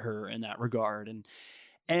out her in that regard.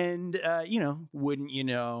 And wouldn't you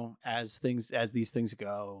know, as these things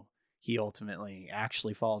go, he ultimately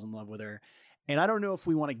actually falls in love with her. And I don't know if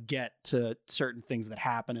we want to get to certain things that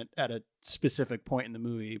happen at a specific point in the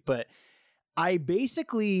movie, but I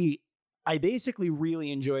basically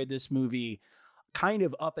really enjoyed this movie kind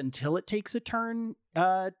of up until it takes a turn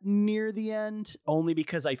near the end, only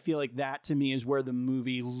because I feel like that to me is where the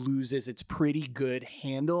movie loses its pretty good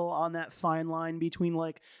handle on that fine line between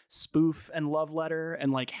like spoof and love letter,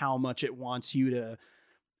 and like how much it wants you to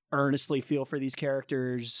earnestly feel for these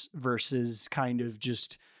characters versus kind of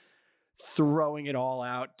just throwing it all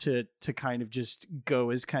out to kind of just go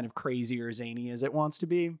as kind of crazy or zany as it wants to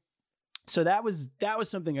be. So that was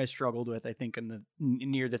something I struggled with, I think,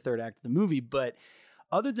 near the third act of the movie. But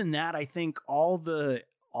other than that, I think all the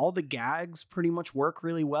gags pretty much work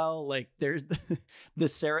really well. Like there's the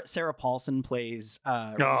Sarah Paulson plays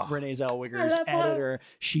Renee Zellweger's editor.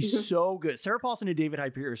 She's so good. Sarah Paulson and David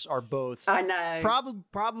Hyde Pierce are both, I know,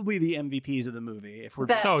 probably the MVPs of the movie. If we're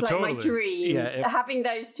totally. My dream. Yeah, having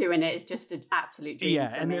those two in it is just an absolute dream.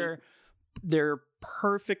 Yeah, and they're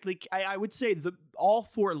perfectly. I would say all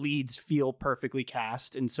four leads feel perfectly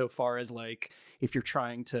cast insofar as like if you're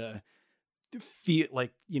trying to feel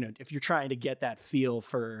like, if you're trying to get that feel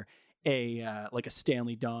for a like a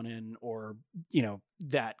Stanley Donen or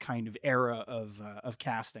that kind of era of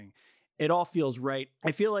casting, it all feels right.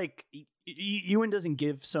 I feel like Ewan doesn't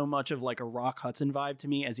give so much of like a Rock Hudson vibe to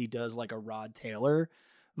me as he does like a Rod Taylor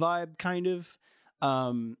vibe, kind of.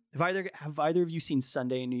 Have either of you seen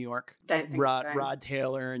Sunday in New York? Don't think so. Rod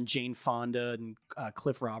Taylor and Jane Fonda and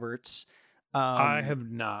Cliff Roberts. I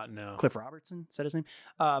have not. No, Cliff Robertson, is that his name?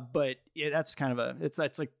 But yeah, that's kind of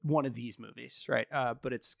that's like one of these movies, right?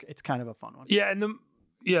 But it's kind of a fun one. Yeah, and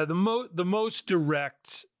the most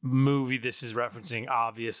direct movie this is referencing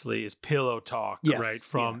obviously is Pillow Talk, right?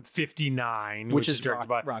 From '59, which is directed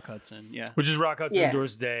by Rock Hudson, which is Rock Hudson and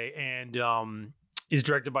Doris Day, and is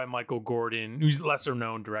directed by Michael Gordon, who's a lesser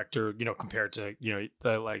known director, compared to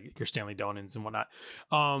like your Stanley Donens and whatnot.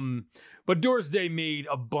 But Doris Day made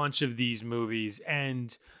a bunch of these movies,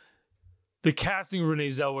 and the casting of Renee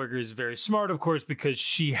Zellweger is very smart, of course, because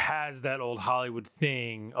she has that old Hollywood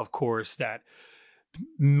thing, of course, that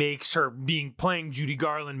makes her playing Judy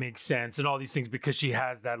Garland makes sense, and all these things because she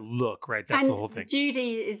has that look, right? That's the whole thing.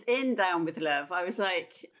 Judy is in Down with Love. I was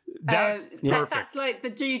like, that's perfect. That's like the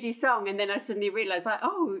Judy song, and then I suddenly realized, like,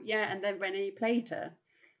 oh yeah, and then Renee played her.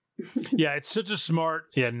 Yeah, it's such a smart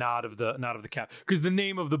nod of the cap, because the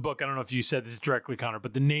name of the book, I don't know if you said this directly, Connor,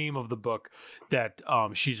 but the name of the book that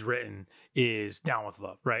she's written is Down with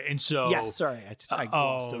Love, right? And so yes, sorry, I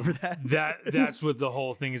glossed over that. That's what the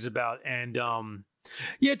whole thing is about, and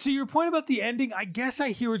yeah, to your point about the ending, I guess I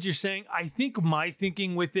hear what you're saying. I think my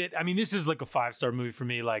thinking with it, I mean, this is like a 5-star movie for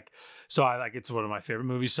me, so I like it's one of my favorite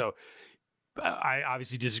movies. So I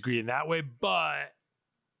obviously disagree in that way, but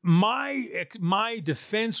my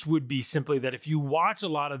defense would be simply that if you watch a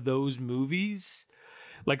lot of those movies,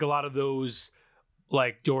 like a lot of those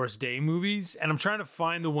like Doris Day movies, and I'm trying to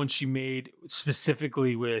find the one she made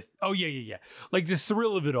specifically with, like The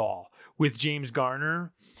Thrill of It All with James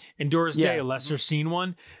Garner and Doris Day, a lesser seen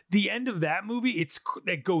one. The end of that movie,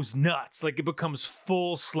 it goes nuts. Like it becomes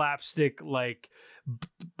full slapstick, like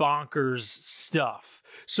bonkers stuff.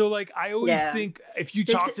 So like I always think if you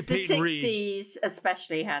talk to Peyton Reed, the 60s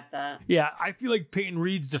especially had that. Yeah, I feel like Peyton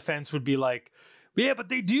Reed's defense would be like, yeah, but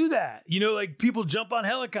they do that. Like people jump on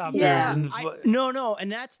helicopters. Yeah, and no,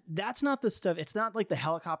 and that's not the stuff. It's not like the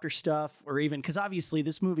helicopter stuff, or even because obviously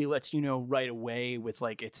this movie lets you know right away with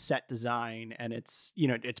like its set design and its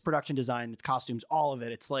its production design, its costumes, all of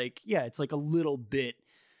it. It's like it's like a little bit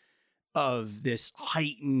of this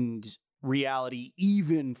heightened reality,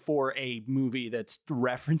 even for a movie that's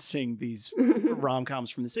referencing these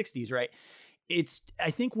rom-coms from the 60s, right? It's,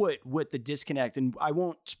 I think what the disconnect, and I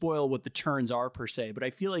won't spoil what the turns are per se, but I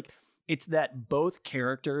feel like it's that both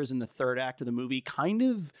characters in the third act of the movie kind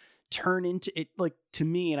of turn into it, like to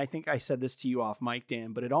me, and I think I said this to you off mic,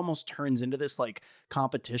 Dan, but it almost turns into this like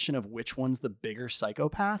competition of which one's the bigger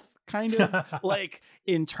psychopath, kind of like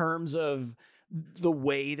in terms of the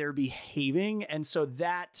way they're behaving. And so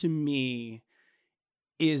that to me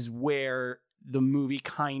is where the movie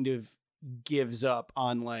kind of gives up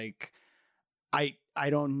on like, I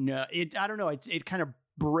don't know. It kind of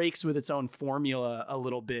breaks with its own formula a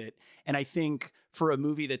little bit. And I think for a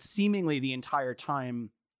movie that seemingly the entire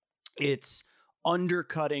time it's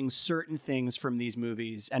undercutting certain things from these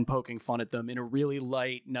movies and poking fun at them in a really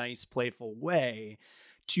light, nice, playful way,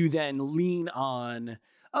 to then lean on,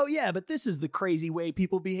 oh yeah, but this is the crazy way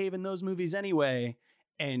people behave in those movies anyway,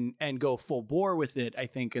 and go full bore with it. I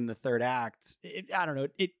think in the third act, I don't know.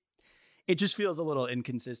 It just feels a little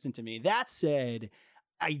inconsistent to me. That said,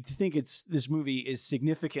 I think this movie is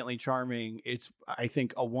significantly charming. It's, I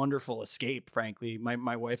think, a wonderful escape, frankly.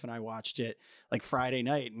 My wife and I watched it like Friday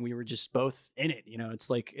night, and we were just both in it.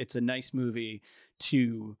 It's like, it's a nice movie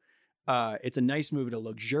to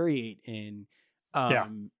luxuriate in.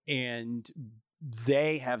 And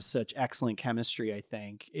they have such excellent chemistry. I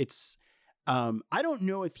think it's, I don't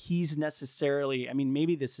know if he's necessarily, I mean,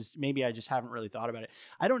 maybe I just haven't really thought about it.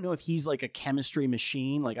 I don't know if he's like a chemistry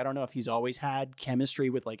machine. Like, I don't know if he's always had chemistry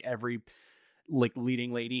with like every like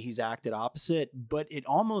leading lady he's acted opposite, but it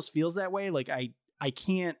almost feels that way. Like I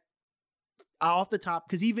can't off the top,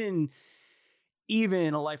 because even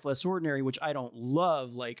A Life Less Ordinary, which I don't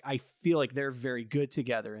love, like I feel like they're very good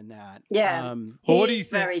together in that. Yeah. Well, what do you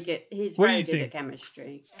think? Very good. He's very good at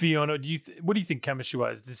chemistry. Fiona, what do you think chemistry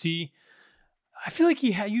wise? Does he? I feel like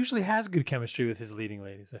he usually has good chemistry with his leading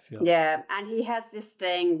ladies. I feel. Yeah, and he has this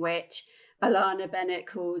thing which Alana Bennett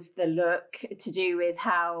calls the look, to do with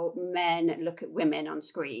how men look at women on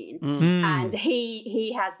screen. And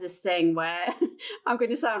he has this thing where I'm going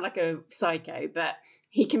to sound like a psycho, but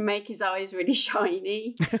he can make his eyes really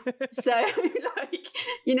shiny. So like,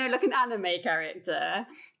 like an anime character.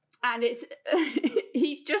 And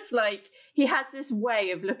he's just like, he has this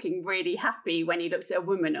way of looking really happy when he looks at a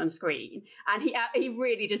woman on screen, and he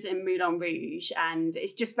really does it in Moulin Rouge, and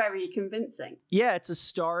it's just very convincing. Yeah, it's a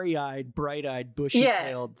starry-eyed, bright-eyed,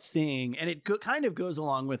 bushy-tailed thing, and it kind of goes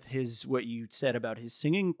along with what you said about his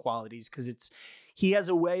singing qualities, because he has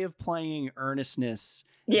a way of playing earnestness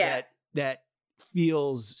that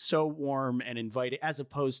feels so warm and inviting, as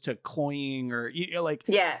opposed to cloying or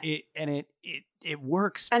it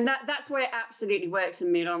works. And that's where it absolutely works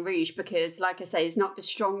in Moulin Rouge, because, like I say, he's not the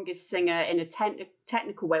strongest singer in a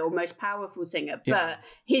technical way or most powerful singer, but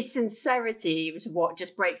his sincerity is what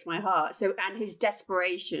just breaks my heart. So, and his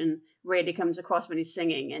desperation really comes across when he's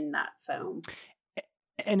singing in that film.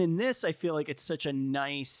 And in this, I feel like it's such a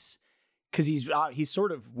nice, because he's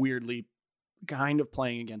sort of weirdly kind of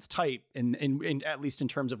playing against type, and at least in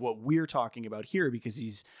terms of what we're talking about here, because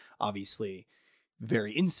he's obviously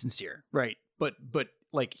very insincere, right? But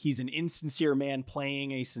like, he's an insincere man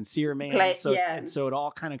playing a sincere man, and so it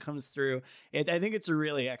all kind of comes through. I think it's a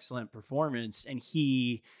really excellent performance, and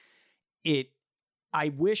I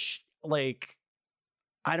wish, like,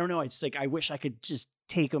 I don't know, it's like, I wish I could just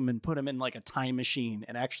take him and put him in like a time machine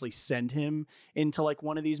and actually send him into like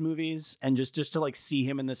one of these movies, and just to like see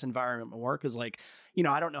him in this environment more. Cause like, you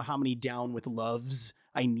know, I don't know how many Down with Loves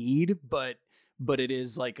I need, but it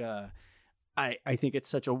is like I think it's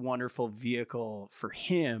such a wonderful vehicle for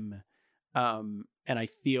him. And I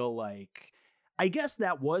feel like, I guess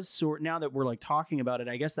that was now that we're like talking about it,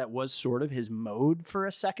 I guess that was sort of his mode for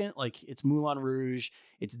a second. Like, it's Moulin Rouge,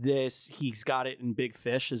 it's this, he's got it in Big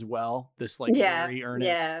Fish as well. This like very earnest.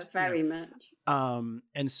 Yeah, very much.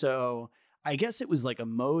 And so I guess it was like a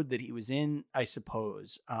mode that he was in, I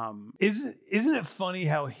suppose. Isn't it funny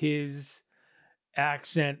how his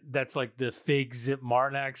accent, that's like the fake Zip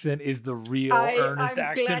Martin accent, is the real earnest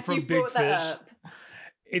accent from Big Fish?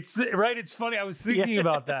 It's right. It's funny. I was thinking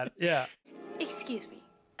about that. Yeah. Excuse me,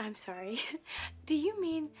 I'm sorry. Do you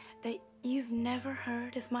mean that you've never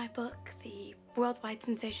heard of my book, The Worldwide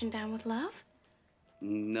Sensation Down with Love?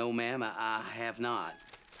 No, ma'am, I have not.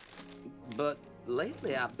 But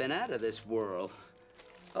lately I've been out of this world.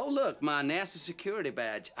 Oh, look, my NASA security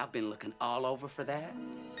badge. I've been looking all over for that.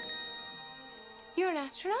 You're an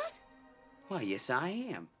astronaut? Why, yes, I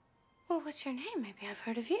am. Well, what's your name? Maybe I've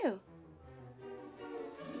heard of you.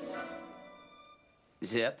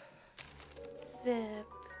 Zip. Zip.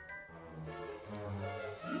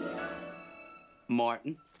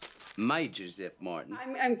 Martin. Major Zip Martin.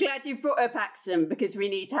 I'm glad you brought up accent, because we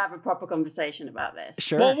need to have a proper conversation about this.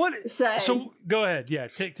 Sure. Well, so go ahead. Yeah,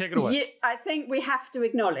 take it away. I think we have to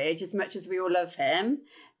acknowledge, as much as we all love him,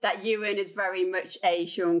 that Ewan is very much a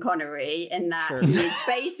Sean Connery, in that he's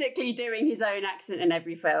basically doing his own accent in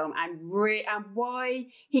every film, and why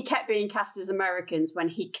he kept being cast as Americans when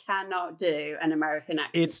he cannot do an American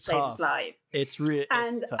accent to save his life. It's real.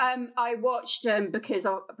 And I watched because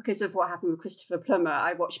of what happened with Christopher Plummer,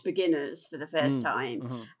 I watched Beginners for the first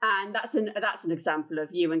time, and that's an example of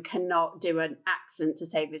Ewan cannot do an accent to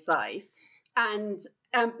save his life. And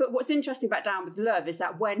but what's interesting about Down with Love is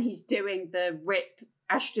that when he's doing the Rip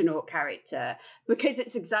astronaut character, because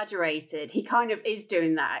it's exaggerated, he kind of is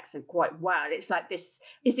doing that accent quite well. It's like this,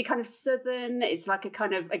 is it kind of southern? It's like a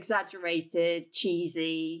kind of exaggerated,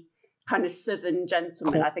 cheesy kind of southern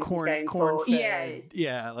gentleman, I think he's going for.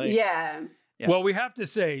 Yeah. Well, we have to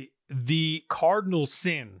say the cardinal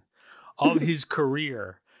sin of his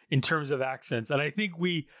career in terms of accents, and I think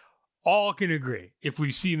we all can agree, if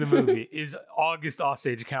we've seen the movie, is August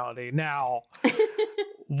Osage County. Now,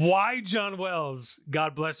 why John Wells?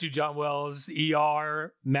 God bless you, John Wells,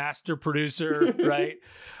 ER, master producer, right?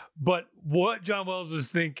 But what John Wells was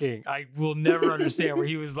thinking, I will never understand, where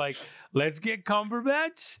he was like, let's get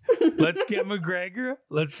Cumberbatch, let's get McGregor,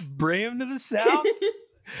 let's bring him to the South.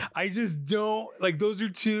 I just don't, like, those are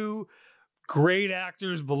two great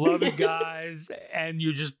actors, beloved guys, and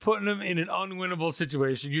you're just putting them in an unwinnable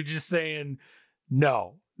situation. You're just saying,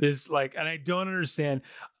 no, this, like, and I don't understand.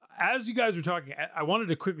 As you guys were talking, I wanted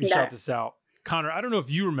to quickly shout this out. Connor, I don't know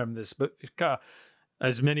if you remember this, but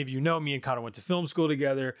as many of you know, me and Connor went to film school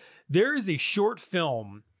together. There is a short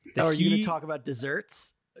film. Are you going to talk about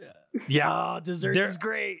Desserts? Yeah. Oh, Desserts is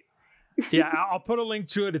great. Yeah, I'll put a link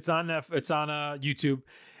to it. It's on YouTube.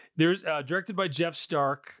 There's directed by Jeff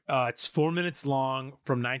Stark. It's 4 minutes long,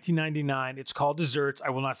 from 1999. It's called Desserts. I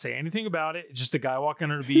will not say anything about it. It's just a guy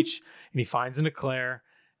walking on a beach and he finds an eclair,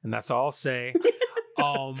 and that's all I'll say.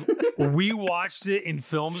 We watched it in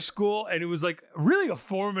film school, and it was like really a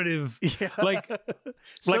formative, like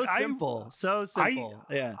so simple.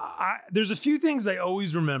 Yeah. There's a few things I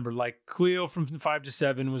always remember, like Cleo from 5 to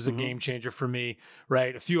 7 was a game changer for me,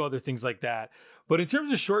 right? A few other things like that. But in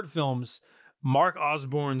terms of short films, Mark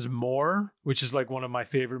Osborne's More, which is like one of my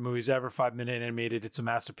favorite movies ever, 5-minute animated. It's a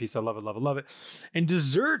masterpiece. I love it, love it, love it. And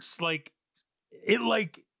Desserts, like it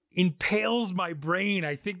like impales my brain.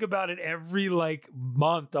 I think about it every like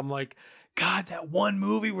month. I'm like, God, that one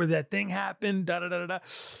movie where that thing happened. Da da da da da.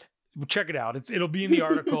 Check it out. It'll be in the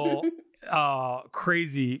article.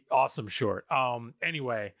 Crazy, awesome short.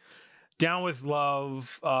 Anyway, Down with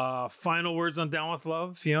Love. Final words on Down with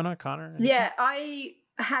Love, Fiona, Connor? Anything? Yeah, I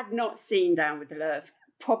had not seen Down with Love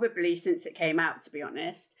probably since it came out, to be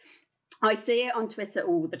honest. I see it on Twitter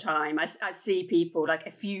all the time. I see people like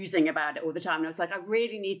effusing about it all the time. And I was like, I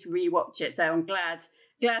really need to rewatch it. So I'm glad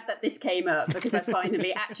that this came up because I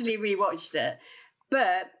finally actually rewatched it.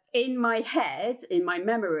 But in my head, in my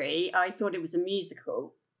memory, I thought it was a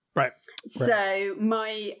musical. Right. So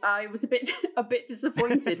I was a bit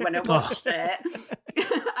disappointed when I watched it,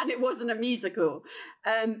 and it wasn't a musical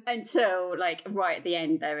until like right at the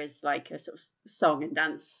end there is like a sort of song and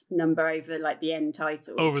dance number over like the end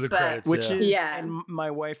title over the credits, which is and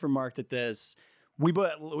my wife remarked at this. We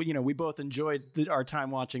both enjoyed our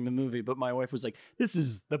time watching the movie, but my wife was like, "This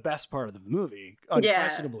is the best part of the movie,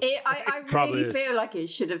 unquestionably." I really feel like it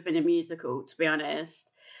should have been a musical, to be honest.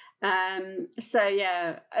 So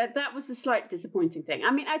yeah, that was a slight disappointing thing.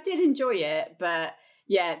 I mean, I did enjoy it, but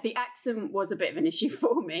yeah, the accent was a bit of an issue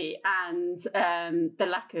for me, and the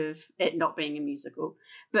lack of it not being a musical.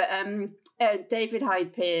 But David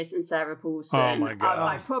Hyde Pierce and Sarah Paulson, oh my God,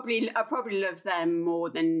 I probably love them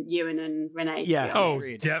more than Ewan and Renee. Yeah,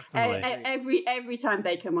 definitely. Every time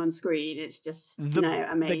they come on screen, it's just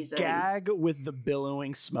amazing. The gag with the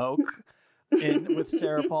billowing smoke. And with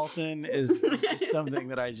Sarah Paulson is just something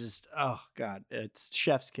that I just it's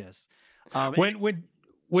chef's kiss.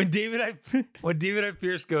 When David I.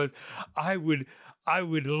 Pierce goes, I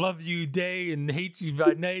would love you day and hate you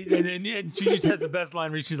by night, and she just has the best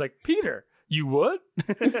line where she's like, Peter, you would?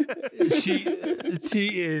 she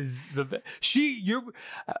is the best.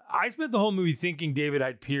 I spent the whole movie thinking David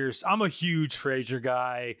Hyde Pierce. I'm a huge Frasier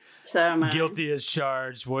guy. So am I. Guilty as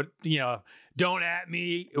charged. Don't at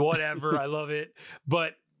me, whatever. I love it.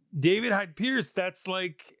 But David Hyde Pierce, that's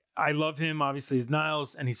like, I love him. Obviously, he's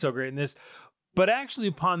Niles, and he's so great in this. But actually,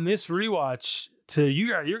 upon this rewatch, to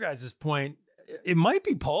your guys' point, it might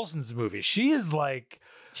be Paulson's movie. She is like,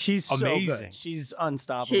 she's amazing. So good. She's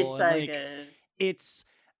unstoppable. She's so good. It's,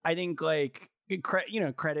 I think, like,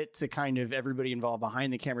 credit to kind of everybody involved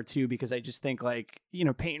behind the camera too, because I just think like,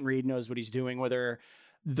 Peyton Reed knows what he's doing, whether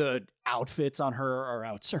the outfits on her are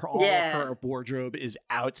all of her wardrobe is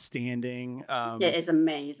outstanding. It is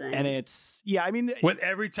amazing. And it's, I mean, with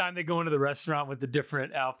every time they go into the restaurant with the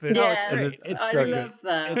different outfits. Yeah, it's great. It's I so love good.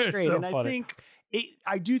 that. It's great. So and funny.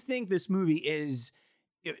 I do think this movie is,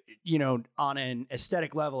 on an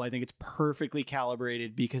aesthetic level, I think it's perfectly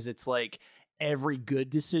calibrated because it's like every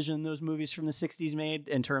good decision those movies from the 60s made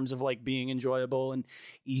in terms of like being enjoyable and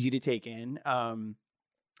easy to take in. And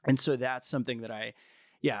so that's something that I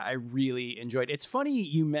really enjoyed. It's funny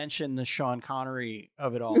you mentioned the Sean Connery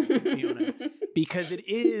of it all, Fiona, because it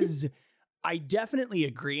is, I definitely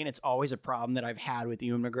agree, and it's always a problem that I've had with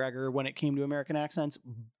Ewan McGregor when it came to American accents.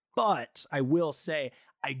 But I will say,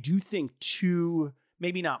 I do think two,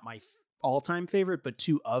 maybe not my all-time favorite, but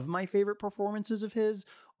two of my favorite performances of his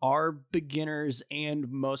are Beginners,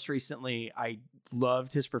 and most recently, I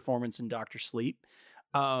loved his performance in Dr. Sleep.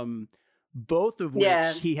 Both of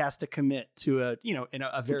which he has to commit to a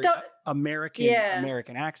very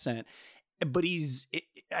American accent, but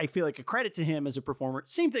I feel like a credit to him as a performer.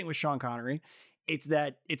 Same thing with Sean Connery. It's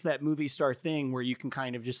that movie star thing where you can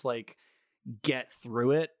kind of just like get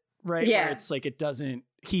through it, right? Yeah. Where it's like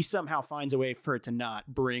he somehow finds a way for it to not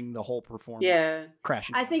bring the whole performance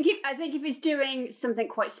crashing. I think if he's doing something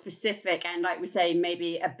quite specific and, like we say,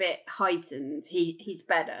 maybe a bit heightened, he's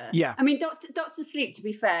better. Yeah. I mean, Dr. Sleep, to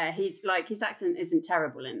be fair, he's like, his accent isn't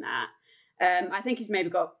terrible in that. I think he's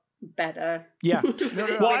maybe got better. Yeah. No.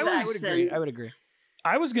 Well, I would agree.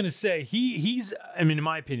 I was going to say he's, I mean, in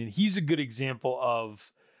my opinion, he's a good example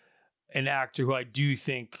of an actor who I do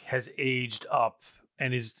think has aged up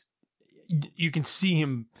and you can see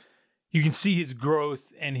his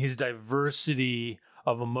growth and his diversity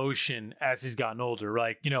of emotion as he's gotten older.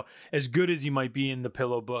 Like, as good as he might be in The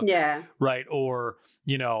Pillow Book, right? Or,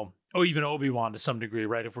 even Obi-Wan to some degree,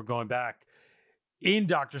 right? If we're going back in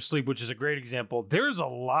Dr. Sleep, which is a great example, there's a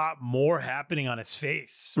lot more happening on his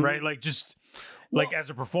face, right? Like just like as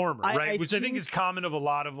a performer, right? Which I think is common of a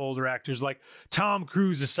lot of older actors, like Tom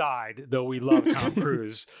Cruise aside, though we love Tom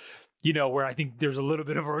Cruise, you know, where I think there's a little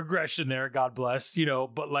bit of a regression there, God bless, you know,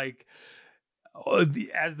 but like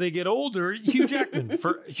as they get older, Hugh Jackman,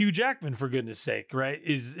 for goodness sake, right,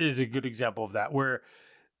 is a good example of that, where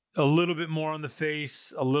a little bit more on the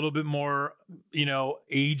face, a little bit more, you know,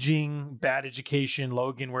 aging, Bad Education,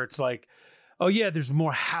 Logan, where it's like, oh yeah, there's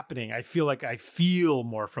more happening. I feel like I feel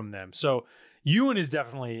more from them. So Ewan is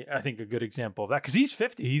definitely, I think, a good example of that, because he's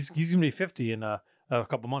 50. He's going to be 50 in a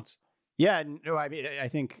couple months. Yeah, no, I mean, I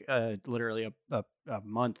think literally a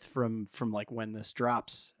month from like when this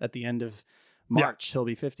drops at the end of March, he'll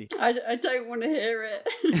be 50. I don't want to hear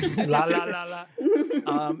it. La la la la.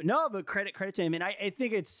 No, but credit to him, and I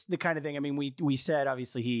think it's the kind of thing. I mean, we said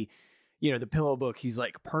obviously he, you know, the Pillow Book, he's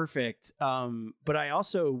like perfect. But I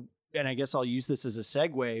also, and I guess I'll use this as a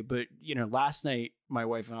segue, but you know, last night my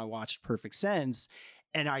wife and I watched Perfect Sense,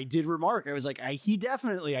 and I did remark, I was like, he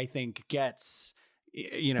definitely, I think, gets,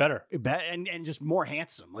 you know, better and just more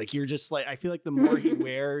handsome. Like, you're just like, I feel like the more he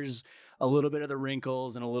wears a little bit of the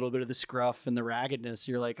wrinkles and a little bit of the scruff and the raggedness,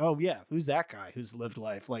 you're like, oh yeah, who's that guy who's lived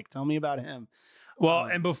life? Like, tell me about him. Well,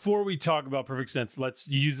 and before we talk about Perfect Sense, let's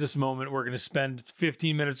use this moment. We're going to spend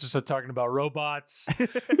 15 minutes or so talking about robots.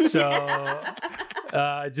 So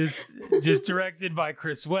just directed by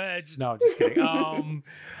Chris Wedge. No, I'm just kidding.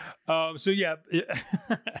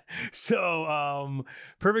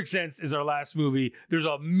 Perfect Sense is our last movie. There's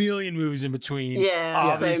a million movies in between. Yeah,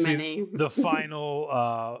 obviously, so many. The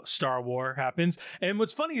final Star Wars happens, and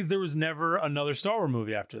what's funny is there was never another Star Wars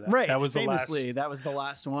movie after that. Right, that was famously, that was the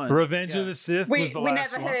last one. Revenge of the Sith was the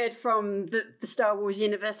last one. We never heard from the Star Wars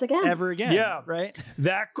universe again. Ever again. Yeah, right.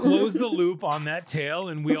 That closed the loop on that tale,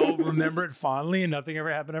 and we all remember it fondly, and nothing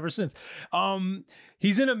ever happened ever since.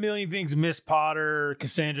 He's in a million things: Miss Potter,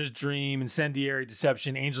 Cassandra's Dream, Incendiary,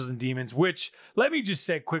 Deception, Angels and Demons, which, let me just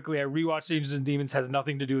say quickly, I rewatched Angels and Demons, has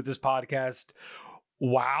nothing to do with this podcast.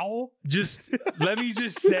 Wow. Let me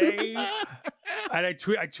just say, and I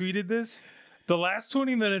tweeted this, the last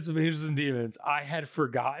 20 minutes of Angels and Demons, I had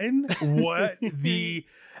forgotten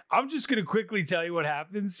I'm just going to quickly tell you what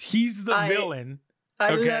happens. He's the villain.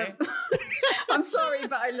 Okay. I'm sorry,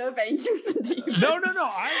 but I love Angels and Demons. No.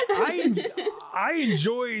 I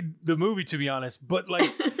enjoyed the movie, to be honest, but like,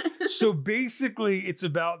 so basically it's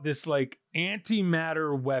about this like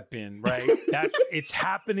antimatter weapon, right? It's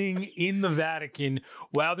happening in the Vatican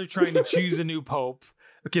while they're trying to choose a new pope.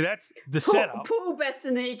 Okay, that's the setup. Paul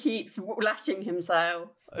Bettany keeps lashing himself.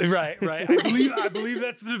 Right. I believe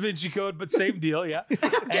that's the Da Vinci Code, but same deal, yeah.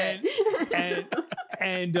 Okay.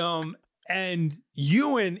 And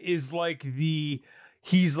Ewan is like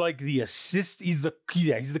he's the assist. He's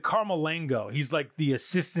the Carmelango. He's like the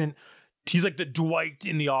assistant. He's like the Dwight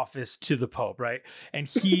in The Office to the Pope, right? And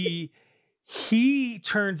he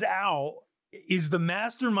turns out is the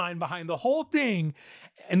mastermind behind the whole thing.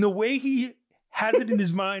 And the way he has it in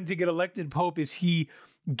his mind to get elected Pope is he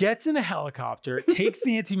gets in a helicopter, takes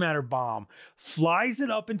the antimatter bomb, flies it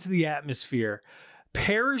up into the atmosphere,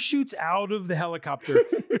 parachutes out of the helicopter.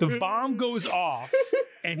 The bomb goes off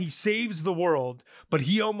and he saves the world, but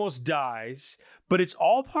he almost dies. But it's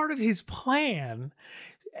all part of his plan.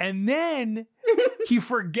 And then he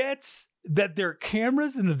forgets that there are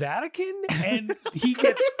cameras in the Vatican and he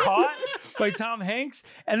gets caught by Tom Hanks.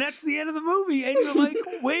 And that's the end of the movie. And you're like,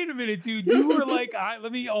 wait a minute, dude. You were like,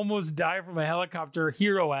 let me almost die from a helicopter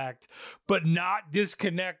hero act, but not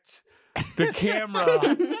disconnect the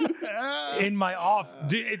camera in my off.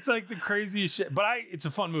 It's like the craziest shit, but it's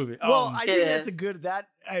a fun movie. Well, I think that's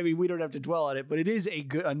I mean, we don't have to dwell on it, but it is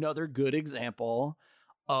another good example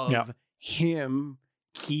of him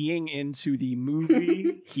keying into the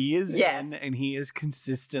movie he is in, and he is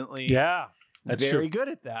consistently that's very good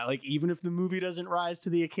at that. Like, even if the movie doesn't rise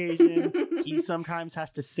to the occasion, he sometimes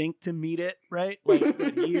has to sink to meet it, right? Like,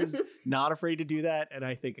 but he is not afraid to do that, and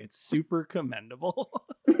I think it's super commendable.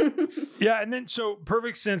 Yeah, and then so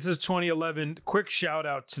Perfect Sense is 2011. Quick shout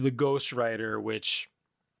out to the ghostwriter, which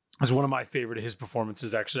is one of my favorite of his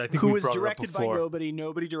performances, actually. I think who was directed by nobody.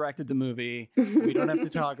 Nobody directed the movie. We don't have to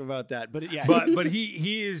talk about that. But yeah, but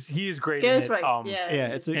he is great in it.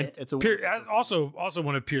 It's a also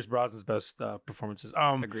one of Pierce Brosnan's best performances.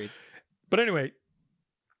 Agreed. But anyway,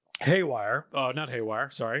 not Haywire.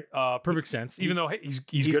 Sorry, Perfect Sense. Even though he's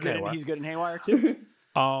good in Haywire. He's good in Haywire too.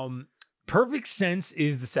 Perfect Sense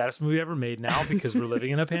is the saddest movie ever made now because we're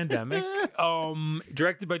living in a pandemic.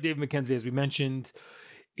 Directed by Dave McKenzie, as we mentioned.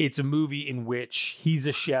 it's a movie in which he's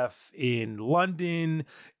a chef in London.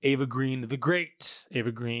 Ava Green, the great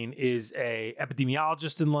Ava Green, is a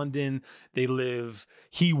epidemiologist in London.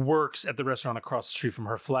 He works at the restaurant across the street from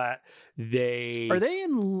her flat. Are they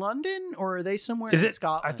in London or are they somewhere in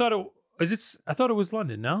Scotland? I thought it was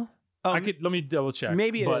London, no? Let me double check.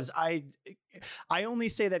 Maybe it is. I only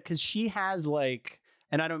say that because she has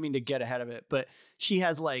and I don't mean to get ahead of it, but she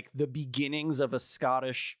has the beginnings of a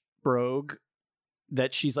Scottish brogue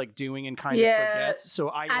that she's doing and kind of forgets. So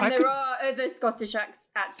there are other Scottish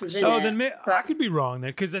actors in it. Then I could be wrong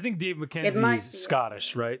then, because I think Dave McKenzie is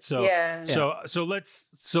Scottish, right? So so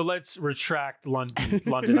let's retract London.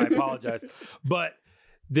 I apologize, but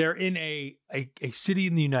they're in a city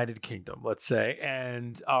in the United Kingdom, let's say,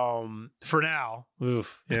 and for now,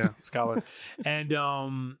 Scotland,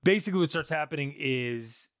 and basically what starts happening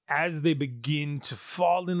is as they begin to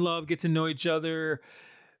fall in love, get to know each other,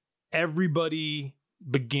 everybody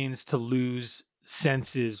begins to lose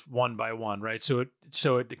senses one by one, right?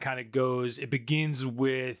 So it kind of goes. It begins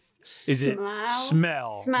with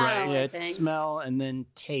smell, right? Yeah, it's smell and then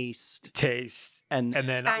taste, and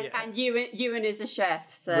Ewan is a chef,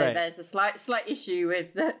 so there's a slight issue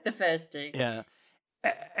with the first two. Yeah.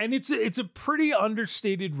 And it's a pretty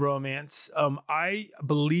understated romance. I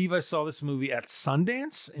believe I saw this movie at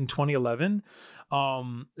Sundance in 2011.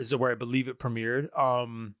 This is where I believe it premiered.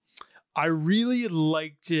 I really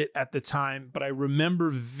liked it at the time, but I remember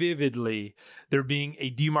vividly there being a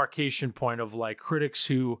demarcation point of critics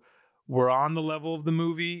who were on the level of the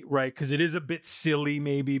movie, right? Because it is a bit silly,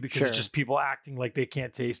 maybe, because it's just people acting like they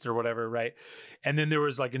can't taste or whatever, right? And then there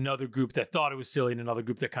was another group that thought it was silly and another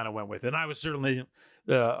group that kind of went with it. And I was certainly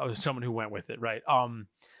someone who went with it, right?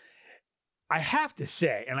 I have to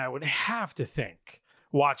say, and I would have to think,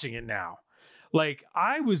 watching it now,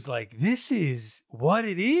 I was this is what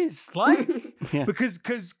it is like. because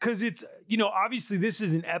it's, obviously this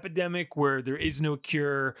is an epidemic where there is no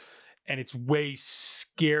cure, and it's way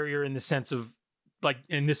scarier in the sense of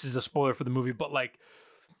and this is a spoiler for the movie, but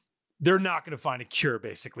they're not going to find a cure,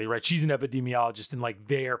 basically, right? She's an epidemiologist and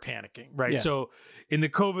they're panicking, right? Yeah. So in the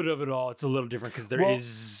COVID of it all, it's a little different because there is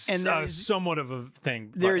somewhat of a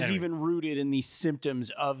thing. There's even rooted in the symptoms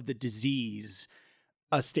of the disease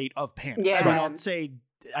a state of panic. Yeah. I mean, I'll say,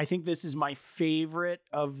 I think this is my favorite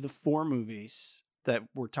of the 4 movies that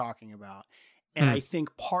we're talking about. And I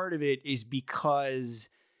think part of it is because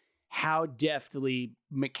how deftly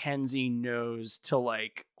Mackenzie knows to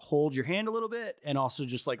hold your hand a little bit and also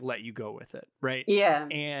just let you go with it. Right. Yeah.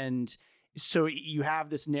 And so you have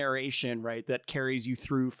this narration, right, that carries you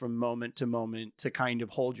through from moment to moment to kind of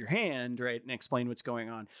hold your hand, right, and explain what's going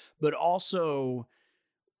on, but also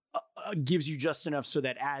gives you just enough so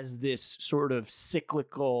that as this sort of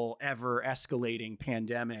cyclical, ever escalating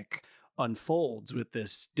pandemic unfolds with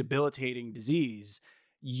this debilitating disease,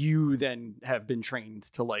 you then have been trained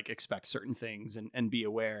to expect certain things and be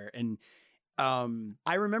aware. And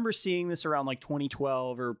I remember seeing this around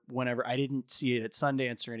 2012 or whenever. I didn't see it at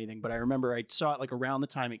Sundance or anything, but I remember I saw it around the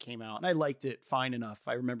time it came out, and I liked it fine enough.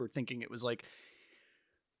 I remember thinking it was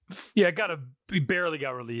it barely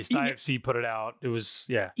got released. IFC put it out. It was,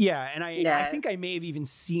 and I think I may have even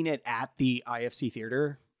seen it at the IFC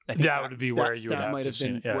theater. I think that would be where you would have might to have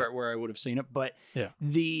been seen it, where I would have seen it. But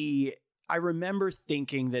I remember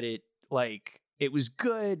thinking that it was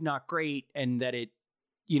good, not great, and that it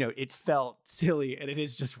felt silly. And it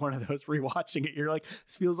is just one of those, rewatching it, you're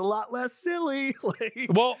this feels a lot less silly.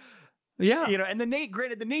 Well, yeah, and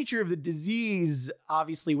granted, the nature of the disease,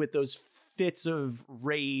 obviously, with those fits of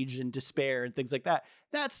rage and despair and things like that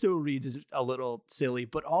still reads as a little silly.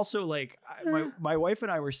 But also my wife and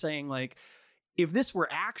I were saying if this were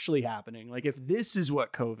actually happening, if this is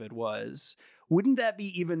what COVID was, wouldn't that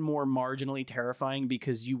be even more marginally terrifying,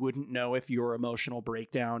 because you wouldn't know if your emotional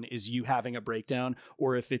breakdown is you having a breakdown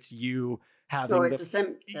or if it's you having a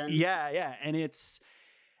symptom. Yeah. And it's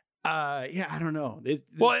I don't know.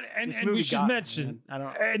 And we should mention,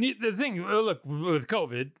 and the thing, look, with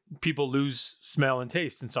COVID, people lose smell and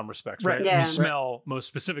taste in some respects, right? Yeah. You smell most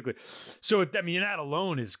specifically. So, I mean, that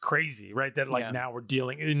alone is crazy, right? That now we're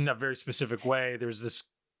dealing in a very specific way. There's this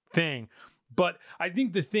thing. But I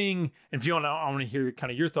think the thing, and Fiona, I want to hear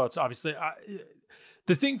kind of your thoughts, obviously.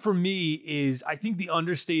 The thing for me is, I think the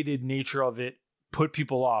understated nature of it put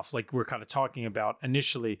people off, like we're kind of talking about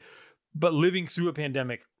initially. But living through a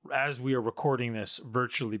pandemic, as we are recording this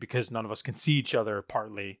virtually because none of us can see each other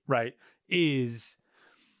partly, right,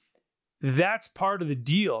 that's part of the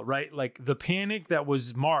deal, right? The panic that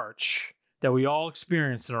was March, that we all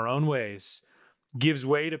experienced in our own ways, gives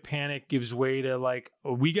way to panic, gives way to like,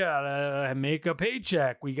 we gotta make a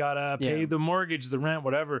paycheck, we gotta pay the mortgage, the rent,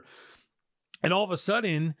 whatever. And all of a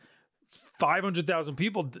sudden, 500,000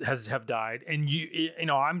 people have died, and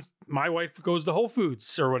my wife goes to Whole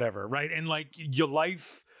Foods or whatever, right? And like your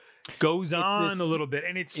life goes on a little bit,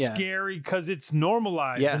 and it's scary because it's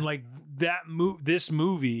normalized. And like this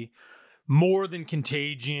movie, more than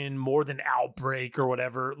Contagion, more than Outbreak or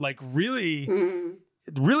whatever, like really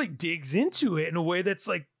digs into it in a way that's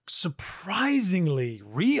like surprisingly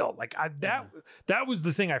real. Like that was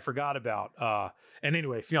the thing I forgot about. And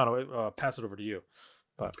anyway, Fiona, pass it over to you.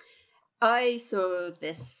 But I saw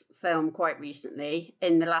this film quite recently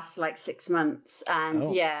in the last like 6 months, and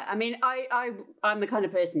I mean, I'm the kind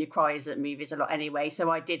of person who cries at movies a lot anyway,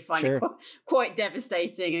 so I did find it quite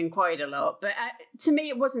devastating and quite a lot. But to me,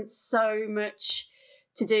 it wasn't so much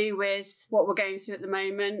to do with what we're going through at the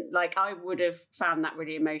moment. Like, I would have found that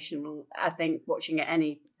really emotional, I think, watching it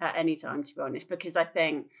at any time, to be honest, because I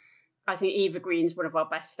think Eva Green's one of our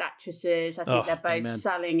best actresses. I think they're both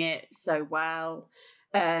selling it so well.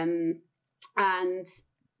 And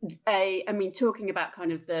I mean, talking about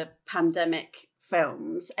kind of the pandemic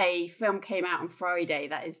films, a film came out on Friday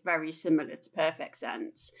that is very similar to Perfect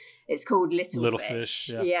Sense. It's called Little Fish.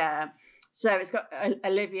 Yeah. So it's got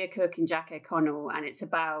Olivia Cook and Jack O'Connell, and it's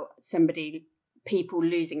about people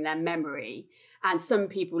losing their memory. And some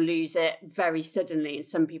people lose it very suddenly, and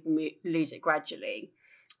some people lose it gradually.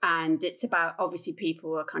 And it's about, obviously,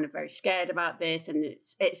 people are kind of very scared about this, and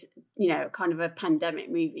it's kind of a pandemic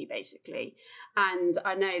movie, basically. And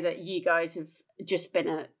I know that you guys have just been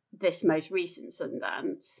at this most recent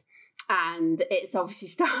Sundance, and it's obviously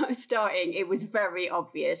starting. It was very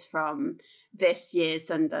obvious from this year's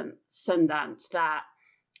Sundance that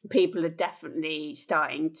people are definitely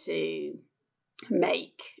starting to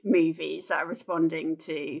make movies that are responding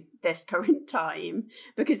to this current time,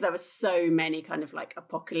 because there were so many kind of like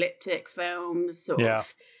apocalyptic films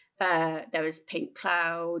there was Pink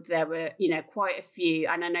Cloud, there were quite a few,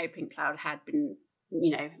 and I know Pink Cloud had been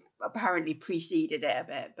apparently preceded it a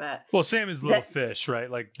bit, but same as Little Fish, right?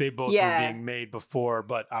 Like they both were being made before,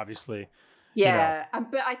 but obviously but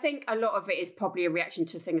I think a lot of it is probably a reaction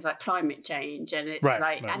to things like climate change, and it's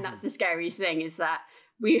and that's the scariest thing, is that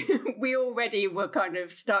we already were kind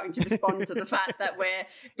of starting to respond to the fact that we're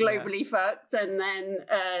globally fucked, and then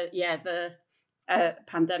the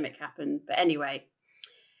pandemic happened. But anyway,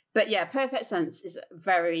 Perfect Sense is a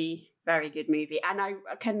very, very good movie, and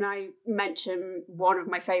I mention one of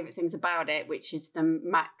my favorite things about it, which is the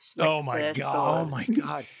Max Richter Oh my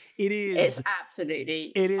god! It's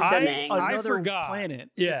absolutely stunning. Another forgot.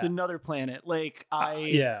 planet. Yeah. It's another planet. Like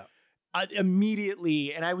I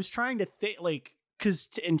immediately, and I was trying to think, like, because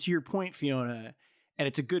and to your point, Fiona, and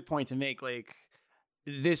it's a good point to make. Like,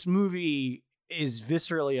 this movie is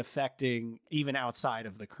viscerally affecting even outside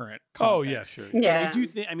of the current context. Sure. Yeah. And I do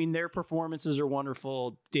think, I mean, their performances are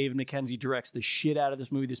wonderful. David Mackenzie directs the shit out of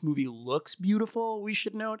this movie. This movie looks beautiful, we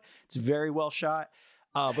should note. It's very well shot.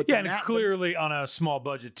 But and clearly on a small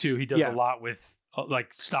budget too. He does a lot with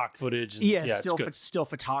like stock footage. And, still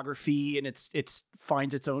photography, and it's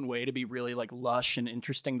finds its own way to be really like lush and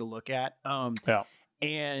interesting to look at.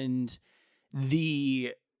 And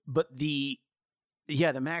the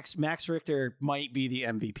Max Richter might be the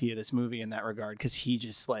MVP of this movie in that regard, because he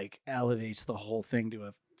just like elevates the whole thing to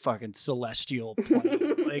a fucking celestial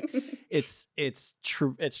plane. Like it's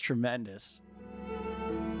tremendous.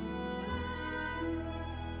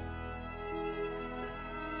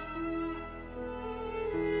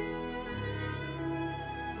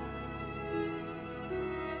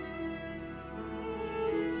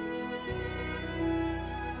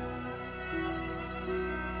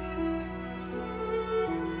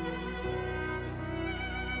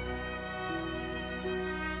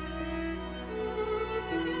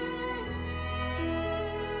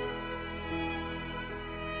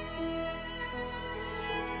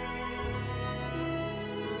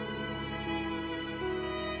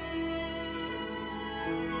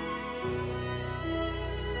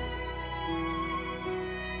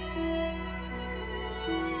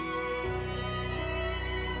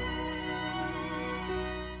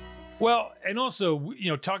 Well, and also,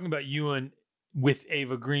 talking about Ewan with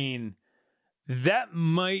Eva Green, that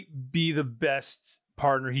might be the best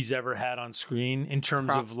partner he's ever had on screen in terms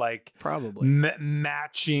of like probably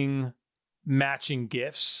matching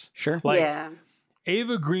gifts. Sure.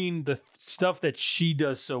 Eva Green, the stuff that she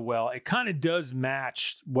does so well, it kind of does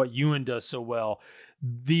match what Ewan does so well.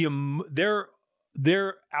 Their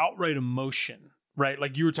outright emotion. Right,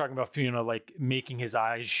 like you were talking about, Fiona, like making his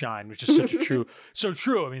eyes shine, which is so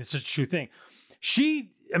true. I mean, it's such a true thing.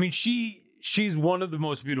 She she's one of the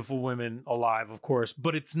most beautiful women alive, of course,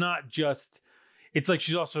 but it's not just, it's like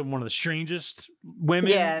she's also one of the strangest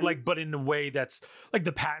women, like, but in a way that's like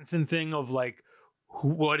the Pattinson thing of like,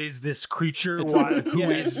 what is this creature?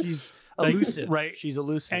 She's elusive, right? She's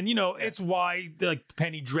elusive. And, you know, it's why like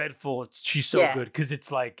Penny Dreadful, she's so good because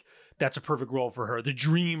it's like, that's a perfect role for her. The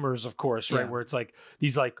Dreamers, of course, right? Where it's like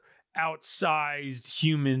these like outsized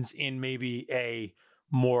humans in maybe a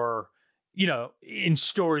more, you know, in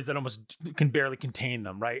stories that almost can barely contain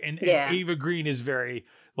them, right? And Ava Green is very,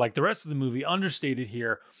 like the rest of the movie, understated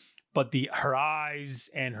here, but her eyes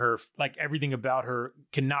and her, like everything about her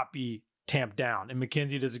cannot be tamped down. And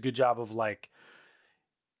Mackenzie does a good job of like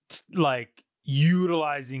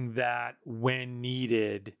utilizing that when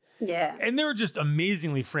needed. Yeah. And they were just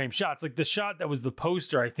amazingly framed shots. Like the shot that was the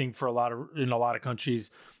poster, I think, for in a lot of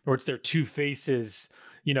countries, where it's their two faces,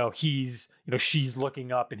 you know, she's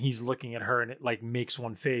looking up and he's looking at her and it like makes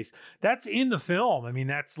one face. That's in the film. I mean,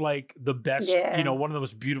 that's like the best, you know, one of the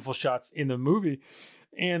most beautiful shots in the movie.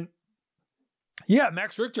 And yeah,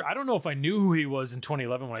 Max Richter, I don't know if I knew who he was in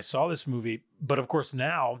 2011 when I saw this movie, but of course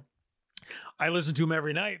now I listen to him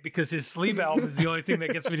every night because his sleep album is the only thing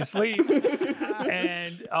that gets me to sleep.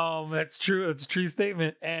 And that's true. It's a true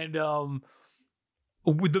statement. And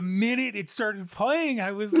with the minute it started playing,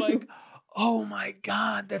 I was like, oh my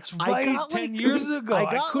God, that's right. 10 years ago.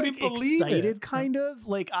 I couldn't believe excited, it. kind of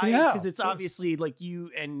like because it's obviously like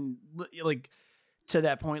you and like to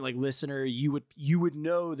that point, like listener, you would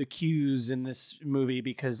know the cues in this movie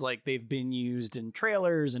because like they've been used in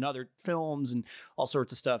trailers and other films and all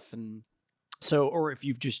sorts of stuff. And so, or if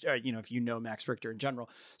you've just, you know, if you know Max Richter in general.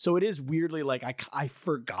 So it is weirdly like I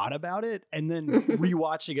forgot about it. And then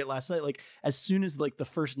rewatching it last night, like as soon as like the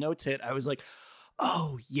first notes hit, I was like,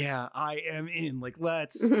 oh yeah, I am in, like,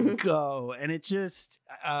 let's go. And it just,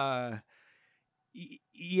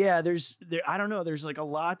 yeah, I don't know. There's like a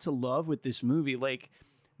lot to love with this movie. Like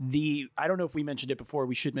I don't know if we mentioned it before.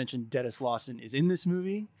 We should mention Dennis Lawson is in this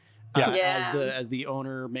movie. As the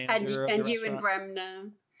owner, manager and of the Ewan restaurant.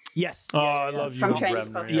 Bremner. Yes. I love you. From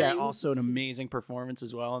Trainspotting. Yeah, also an amazing performance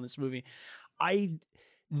as well in this movie. There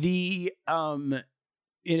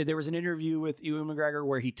was an interview with Ewan McGregor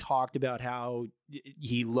where he talked about how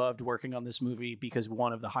he loved working on this movie because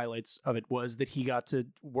one of the highlights of it was that he got to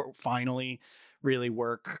finally really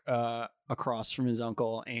work across from his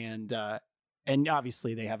uncle, and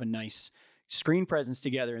obviously they have a nice screen presence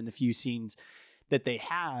together in the few scenes that they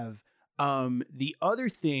have. The other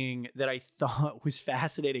thing that I thought was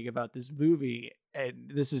fascinating about this movie,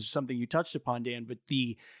 and this is something you touched upon, Dan, but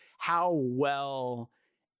how well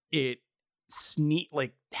it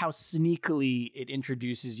how sneakily it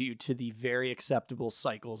introduces you to the very acceptable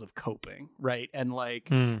cycles of coping, right? And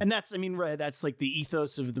like, and that's, I mean, right, that's like the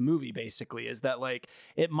ethos of the movie basically, is that like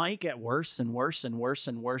it might get worse and worse and worse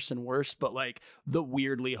and worse and worse, but like the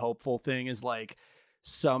weirdly hopeful thing is like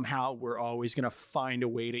somehow we're always going to find a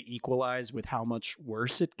way to equalize with how much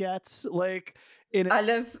worse it gets. Like, I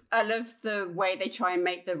love the way they try and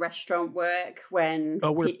make the restaurant work when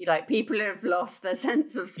people have lost their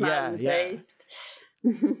sense of smell and taste.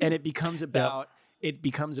 And it becomes about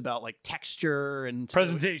like texture and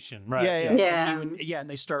presentation, right? And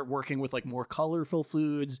they start working with like more colorful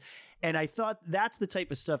foods. And I thought that's the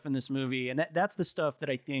type of stuff in this movie, and that's the stuff that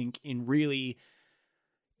I think in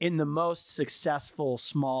the most successful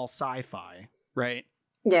small sci-fi, right?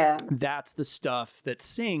 Yeah. That's the stuff that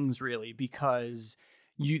sings really, because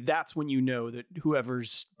that's when you know that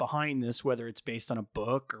whoever's behind this, whether it's based on a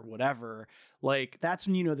book or whatever, like that's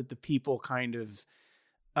when you know that the people kind of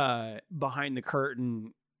behind the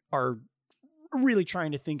curtain are really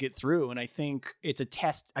trying to think it through. And I think it's a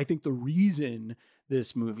test. I think the reason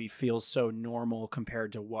this movie feels so normal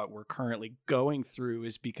compared to what we're currently going through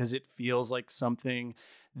is because it feels like something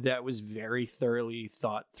that was very thoroughly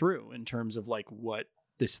thought through in terms of like what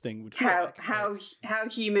this thing would feel like, how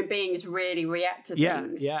human beings really react to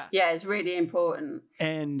things. Yeah, it's really important.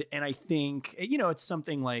 And I think, you know, it's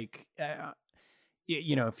something like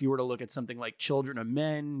you know, if you were to look at something like Children of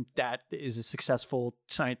Men, that is a successful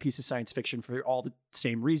piece of science fiction for all the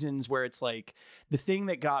same reasons, where it's like the thing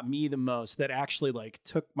that got me the most, that actually like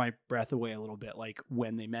took my breath away a little bit, like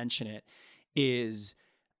when they mention it, is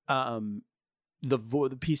the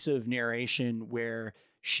piece of narration where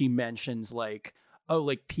she mentions like, oh,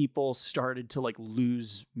 like people started to like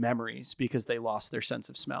lose memories because they lost their sense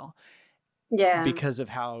of smell. Yeah. Because of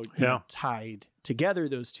how tied together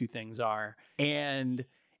those two things are. And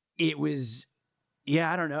it was,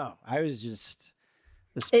 I don't know. I was just,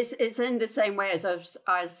 It's in the same way as I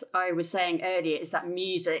was saying earlier, is that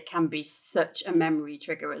music can be such a memory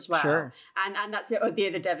trigger as well. Sure. And that's the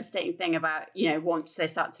other devastating thing about, once they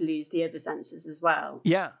start to lose the other senses as well.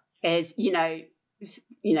 Yeah. Is, hearing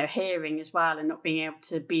as well, and not being able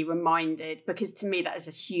to be reminded, because to me that is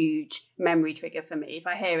a huge memory trigger for me. If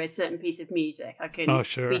I hear a certain piece of music, I can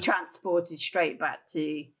be transported straight back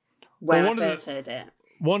to where I first heard it.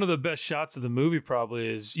 One of the best shots of the movie probably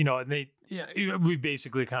is, we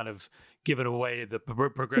basically kind of given away the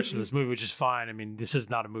progression of this movie, which is fine. I mean, this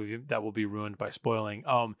is not a movie that will be ruined by spoiling.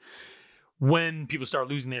 When people start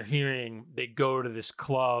losing their hearing, they go to this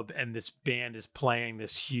club and this band is playing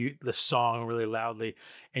this song really loudly,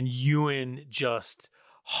 and Ewan just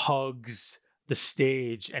hugs the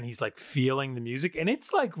stage and he's like feeling the music, and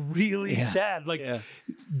it's like really sad. Like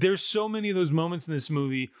there's so many of those moments in this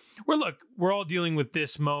movie where, look, we're all dealing with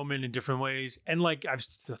this moment in different ways, and like I've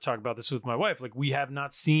talked about this with my wife, like we have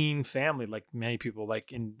not seen family like many people,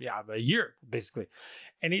 like in a year basically,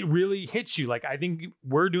 and it really hits you. Like I think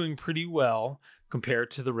we're doing pretty well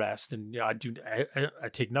compared to the rest, and I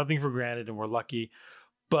take nothing for granted, and we're lucky,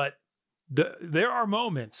 but there are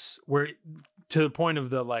moments where, to the point of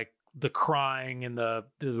the crying and the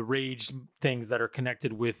rage things that are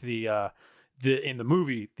connected with the in the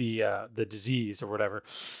movie, the disease or whatever.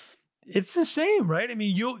 It's the same, right? I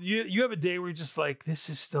mean, you have a day where you're just like, this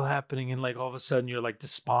is still happening, and like all of a sudden you're like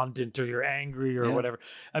despondent or you're angry or whatever.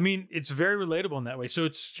 I mean, it's very relatable in that way. So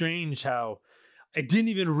it's strange how it didn't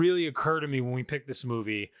even really occur to me when we picked this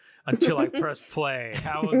movie until I pressed play.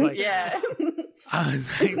 I was like, I was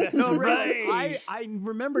like, that's right. I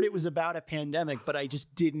remembered it was about a pandemic, but I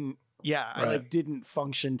just didn't. I didn't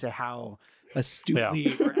function to how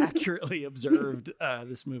astutely or accurately observed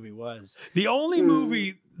this movie was. The only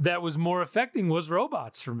movie that was more affecting was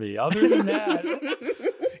Robots for me. Other than that,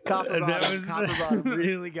 Copper Bottom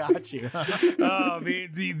really got you. I mean,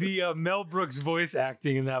 the Mel Brooks voice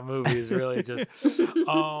acting in that movie is really just.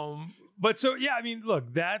 But so, I mean,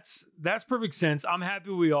 look, that's perfect sense. I'm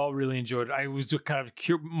happy we all really enjoyed it. I was just kind of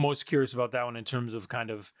most curious about that one in terms of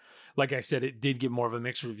kind of, like I said, it did get more of a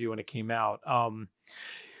mixed review when it came out.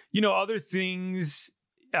 Other things,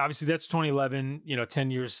 obviously that's 2011,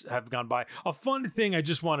 10 years have gone by. A fun thing I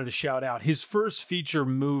just wanted to shout out, his first feature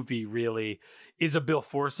movie really is a Bill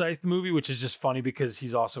Forsyth movie, which is just funny because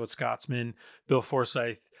he's also a Scotsman. Bill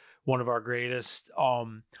Forsyth, one of our greatest.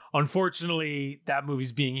 Unfortunately, that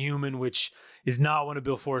movie's Being Human, which is not one of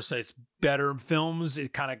Bill Forsyth's better films.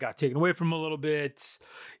 It kind of got taken away from him a little bit.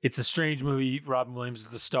 It's a strange movie. Robin Williams is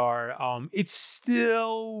the star. It's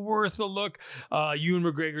still worth a look. Ewan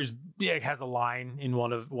McGregor's has a line in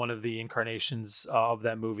one of the incarnations of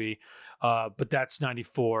that movie, but that's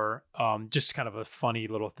 94. Just kind of a funny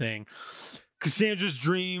little thing. Cassandra's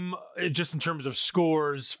Dream, just in terms of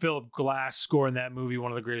scores, Philip Glass score in that movie,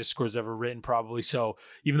 one of the greatest scores ever written, probably. So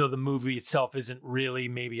even though the movie itself isn't really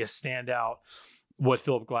maybe a standout, what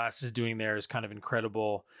Philip Glass is doing there is kind of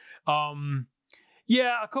incredible. A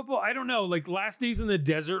couple, I don't know, like Last Days in the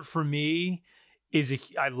Desert for me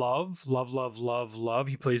I love.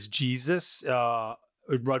 He plays Jesus.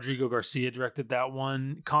 Rodrigo Garcia directed that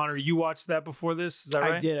one. Connor, you watched that before this? Is that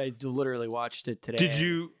right? I did. I literally watched it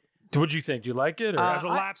today. What'd you think? Do you like it? Or as a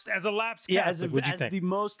lapsed Catholic, what'd you think? As the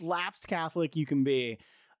most lapsed Catholic you can be,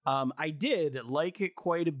 I did like it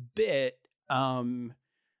quite a bit.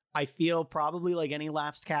 I feel probably like any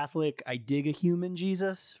lapsed Catholic, I dig a human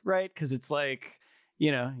Jesus, right? Because it's like,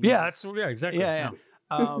 exactly.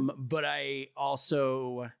 But I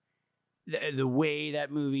also the way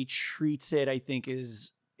that movie treats it, I think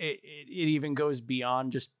is it even goes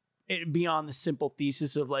beyond just. Beyond the simple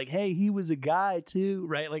thesis of like, hey, he was a guy too,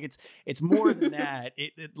 right? Like it's more than that.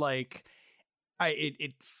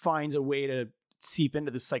 It finds a way to seep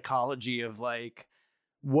into the psychology of like,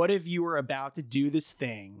 what if you were about to do this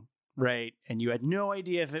thing, right? And you had no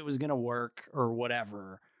idea if it was going to work or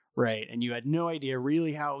whatever, right? And you had no idea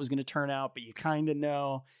really how it was going to turn out, but you kind of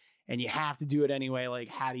know, and you have to do it anyway. Like,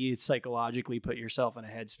 how do you psychologically put yourself in a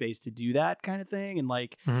headspace to do that kind of thing? And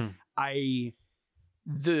like,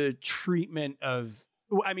 the treatment of,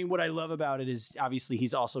 I mean, what I love about it is obviously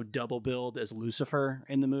he's also double billed as Lucifer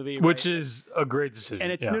in the movie, right? Which is a great decision.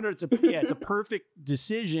 And it's a perfect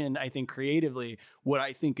decision, I think, creatively. What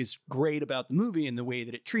I think is great about the movie and the way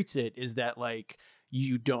that it treats it is that like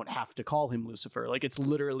you don't have to call him Lucifer. Like it's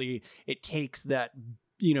literally, it takes that,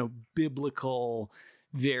 biblical,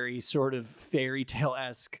 very sort of fairy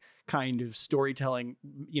tale-esque kind of storytelling,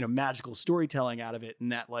 magical storytelling out of it.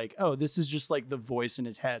 And that like, oh, this is just like the voice in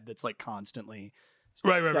his head that's like constantly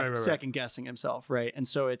second guessing himself. Right. And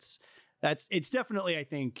so it's, it's definitely, I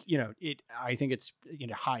think, I think it's,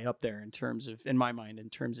 high up there in my mind, in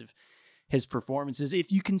terms of his performances.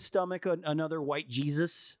 If you can stomach another white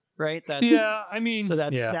Jesus, right? That's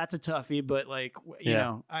a toughie, but like,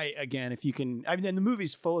 if you can, then the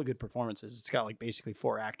movie's full of good performances. It's got like basically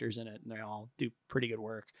 4 actors in it and they all do pretty good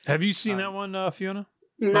work. Have you seen that one, Fiona?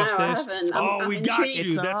 No, I haven't. We got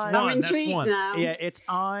you. That's one. I'm That's one. now. Yeah, it's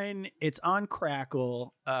on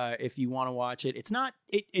Crackle. If you want to watch it,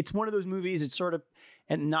 it's one of those movies. It's sort of,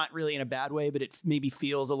 and not really in a bad way, but it maybe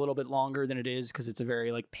feels a little bit longer than it is because it's a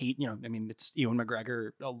very like it's Ewan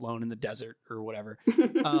McGregor alone in the desert or whatever.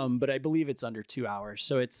 But I believe it's under 2 hours,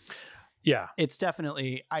 so it's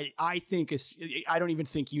definitely. I think I don't even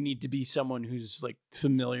think you need to be someone who's like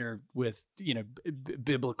familiar with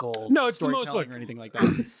biblical storytelling or anything like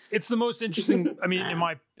that. It's the most interesting.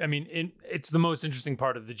 It's the most interesting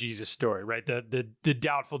part of the Jesus story, right? The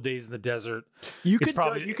doubtful days in the desert. You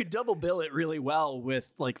could double bill it really well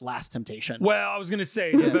with like Last Temptation. Well, I was gonna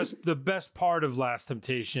say the best part of Last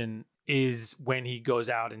Temptation is when he goes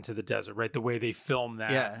out into the desert, right? The way they film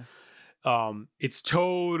that. Yeah. It's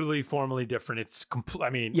totally formally different. It's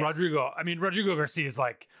Rodrigo Garcia is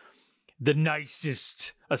like the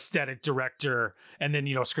nicest aesthetic director, and then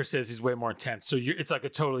Scorsese's way more intense. So it's like a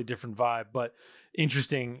totally different vibe, but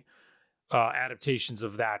interesting adaptations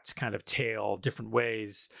of that kind of tale, different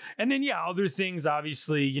ways. And then other things.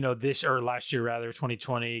 Obviously, last year rather,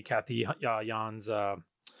 2020, Kathy Jan's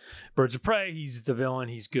Birds of Prey. He's the villain.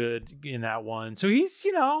 He's good in that one. So he's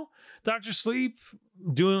Dr. Sleep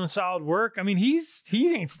doing solid work. I mean, he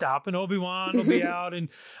ain't stopping. Obi-Wan will be out and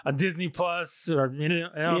on Disney Plus or no.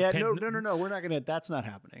 We're not gonna. That's not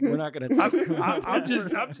happening. We're not gonna. Talk I'm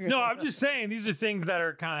just saying these are things that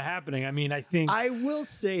are kind of happening. I mean, I think I will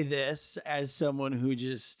say this as someone who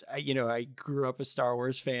just I grew up a Star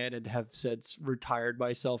Wars fan and have since retired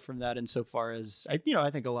myself from that. Insofar as I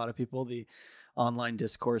think a lot of people, the online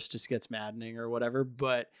discourse just gets maddening or whatever.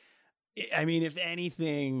 But I mean, if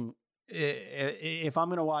anything, if I'm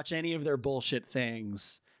going to watch any of their bullshit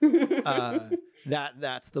things,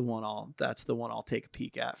 that's the one I'll take a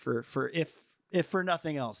peek at for if for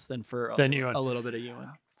nothing else than for a little bit of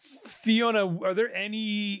Ewan. Fiona, are there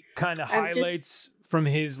any kind of highlights from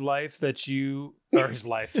his life that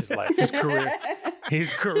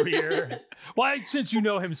his career? Well, since you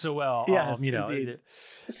know him so well, yes, indeed.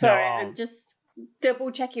 Sorry, I'm just double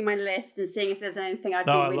checking my list and seeing if there's anything I've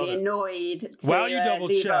been really annoyed to While you double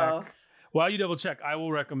leave check, off. While you double check, I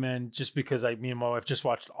will recommend, just because me and my wife just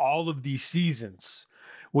watched all of these seasons.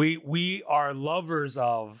 We are lovers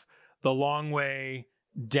of The Long Way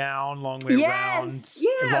Down, Long Way Round.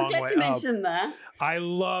 I'm glad you mentioned that. I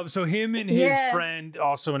love him and his friend,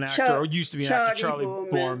 also an actor, or used to be an actor, Charlie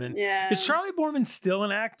Borman. Yeah. Is Charlie Borman still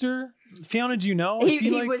an actor? Fiona, do you know?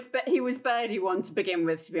 He was barely one to begin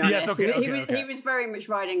with, to be honest. Yes, okay. He was very much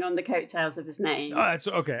riding on the coattails of his name. Oh, that's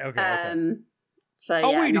okay.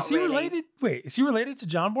 So, wait, is he related? Wait, is he related to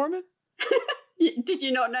John Borman? Did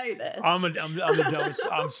you not know this? I'm the dumbest.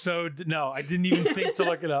 No, I didn't even think to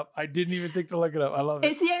look it up. I love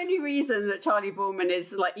it. It's the only reason that Charlie Borman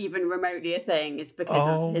is like even remotely a thing is because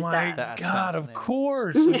of his dad. Oh my God, of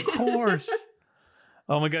course.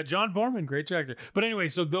 Oh my God, John Borman, great director. But anyway,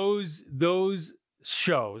 so those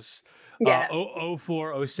shows,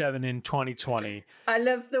 04, 07, and 2020. I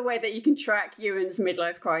love the way that you can track Ewan's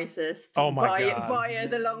midlife crisis via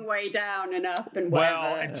The Long Way Down and Up and whatever.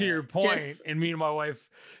 Well, and to your point, and me and my wife,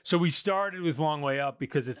 so we started with Long Way Up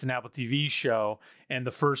because it's an Apple TV show, and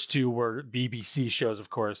the first 2 were BBC shows, of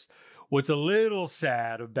course. What's a little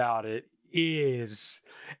sad about it is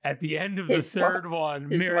at the end of the third one,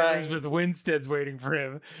 Mary Elizabeth Winstead's waiting for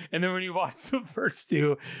him. And then when you watch the first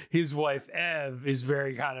 2, his wife, Ev, is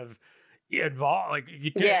very kind of involved. Like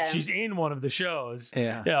she's in one of the shows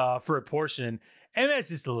for a portion. And that's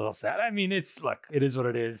just a little sad. I mean, it is what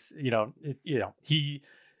it is.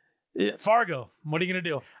 Fargo, what are you going to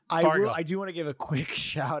do? I do want to give a quick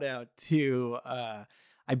shout out to,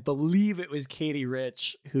 I believe it was Katie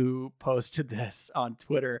Rich who posted this on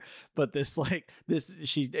Twitter, but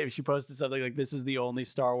she posted something like, "This is the only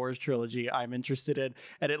Star Wars trilogy I'm interested in,"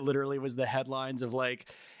 and it literally was the headlines of like,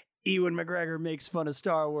 Ewan McGregor makes fun of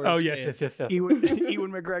Star Wars. Oh, yes. Ewan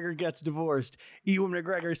McGregor gets divorced. Ewan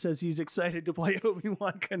McGregor says he's excited to play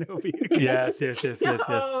Obi-Wan Kenobi again. Yes.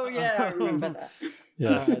 Oh, yeah, I remember that.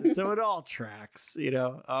 Yes. So it all tracks,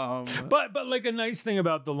 But like a nice thing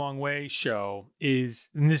about the Long Way show is,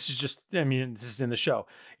 and this is in the show,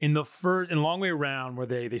 in Long Way Round, where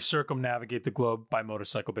they circumnavigate the globe by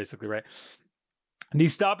motorcycle, basically, right? And they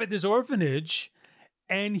stop at this orphanage,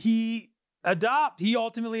 and he He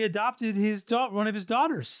ultimately adopted one of his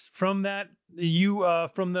daughters from the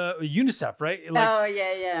UNICEF, right? Like,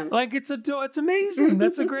 yeah. Like it's amazing.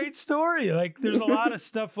 That's a great story. Like there's a lot of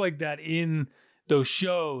stuff like that in those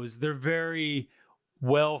shows. They're very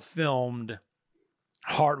well filmed,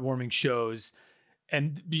 heartwarming shows,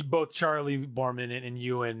 and both Charlie Borman and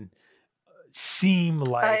Ewan seem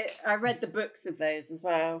like. I read the books of those as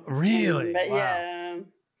well. Really? But wow. yeah.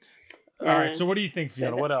 All right. So what do you think,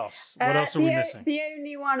 Fiona? What else? What else are we missing? The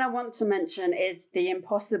only one I want to mention is The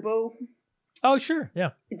Impossible. Oh, sure.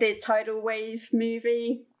 Yeah. The tidal wave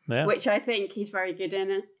movie, which I think he's very good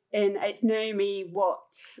in. It's Naomi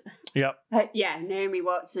Watts. Yep. Naomi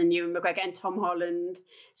Watts and Ewan McGregor and Tom Holland.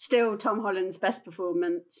 Still Tom Holland's best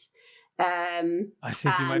performance. I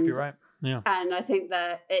think you might be right. Yeah. And I think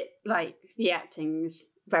that the acting's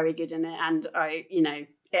very good in it, and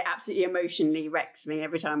it absolutely emotionally wrecks me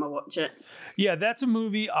every time I watch it. Yeah, that's a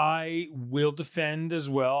movie I will defend as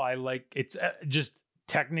well. I like it's just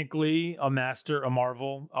technically a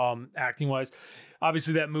marvel acting wise.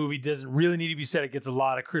 Obviously that movie doesn't really need to be said. It gets a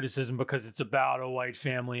lot of criticism because it's about a white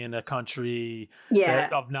family in a country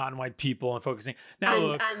of non-white people and focusing.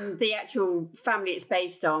 Now and the actual family it's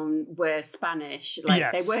based on were Spanish.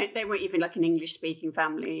 Like they weren't even like an English speaking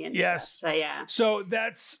family and stuff. So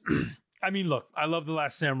that's I mean, look, I love The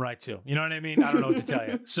Last Samurai too. You know what I mean? I don't know what to tell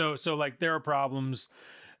you. So like there are problems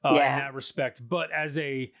in that respect, but as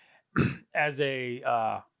a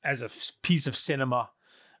piece of cinema,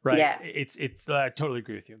 right? Yeah. It's I totally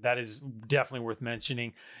agree with you. That is definitely worth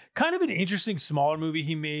mentioning. Kind of an interesting smaller movie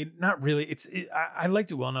he made. Not really. I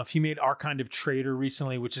liked it well enough. He made Our Kind of Traitor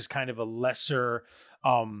recently, which is kind of a lesser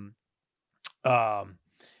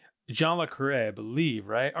John Le Carré, I believe,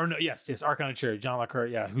 right? Or no, yes, Our Kind of Traitor, John Le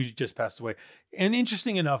Carré, who just passed away. An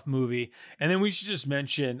interesting enough movie. And then we should just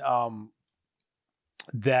mention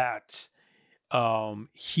that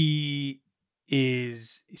he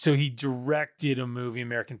directed a movie,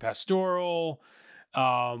 American Pastoral,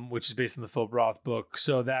 which is based on the Philip Roth book.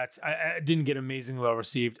 So I didn't get amazingly well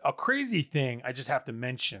received. A crazy thing I just have to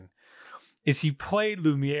mention is he played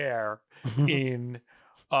Lumiere in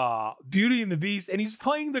Beauty and the Beast, and he's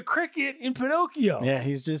playing the cricket in Pinocchio. Yeah,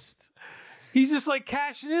 he's just like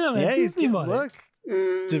cashing in on that Disney money. Look.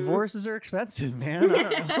 Divorces are expensive, man. I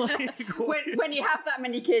don't know. when you have that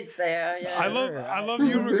many kids there, I love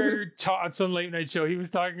Ewan McGregor on some late night show. He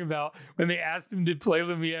was talking about when they asked him to play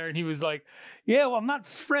Lumiere, and he was like, "Yeah, well, I'm not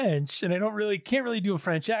French, and I can't really do a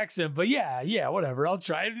French accent, but yeah, whatever, I'll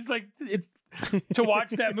try." And he's like, "It's to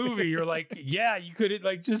watch that movie, you're like, yeah, you could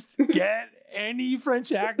like just get any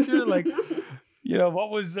French actor, like." You know, what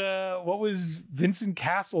was Vincent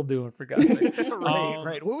Cassel doing, for God's sake?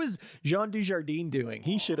 Right. What was Jean Dujardin doing?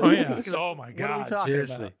 He should have. Oh, yeah. Oh, my God.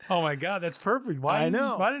 Seriously. About? Oh, my God. That's perfect. Why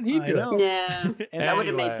didn't he do it? Yeah. That would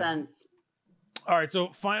have made sense. All right. So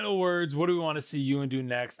final words. What do we want to see Ewan do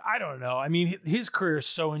next? I don't know. I mean, his career is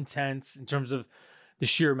so intense in terms of the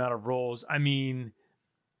sheer amount of roles. I mean,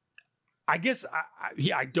 I guess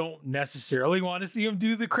I don't necessarily want to see him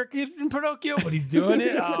do the cricket in Pinocchio, but he's doing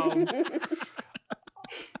it.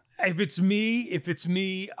 If it's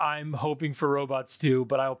me, I'm hoping for Robots too,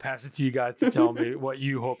 but I'll pass it to you guys to tell me what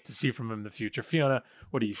you hope to see from him in the future. Fiona,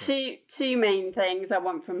 what do you think? Two main things I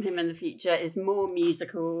want from him in the future is more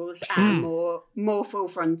musicals and more Full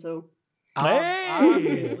Frontal.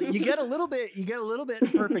 Obviously, you get a little bit in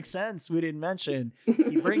Perfect Sense. We didn't mention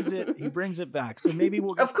he brings it back. So maybe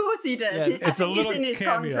we'll get. Of course he does. Yeah, it's a little in his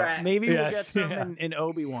cameo. Contract. Maybe we'll get some in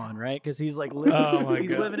Obi-Wan, right? Because he's like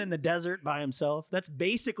living in the desert by himself. That's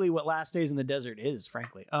basically what Last Days in the Desert is,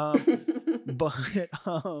 frankly.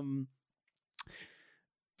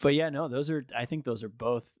 But yeah, no, I think those are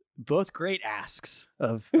both great asks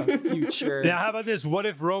of future. Now, how about this? What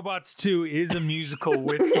if Robots 2 is a musical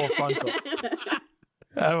with Full Frontal?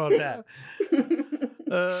 How about that?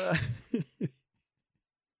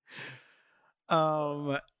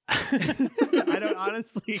 I don't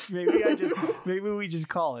honestly. Maybe we just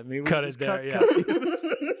call it. Maybe cut we it just there.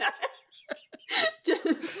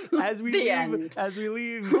 As we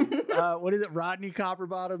leave, what is it? Rodney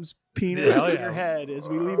Copperbottom's penis in your head. As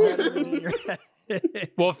we leave that image in your head.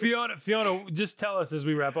 Well, Fiona, just tell us as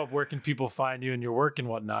we wrap up, where can people find you and your work and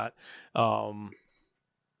whatnot?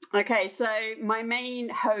 Okay, so my main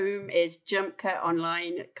home is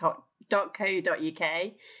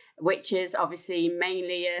jumpcutonline.co.uk, which is obviously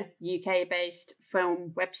mainly a UK-based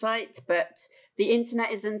film website, but the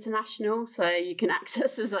internet is international, so you can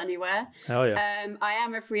access us anywhere. Hell yeah. I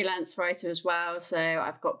am a freelance writer as well, so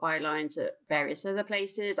I've got bylines at various other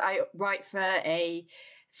places. I write for a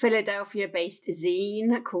Philadelphia-based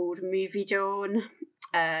zine called Movie Dawn.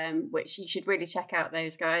 which you should really check out.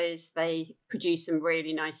 Those guys, they produce some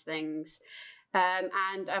really nice things.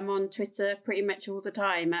 And I'm on Twitter pretty much all the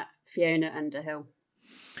time at Fiona Underhill.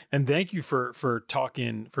 And thank you for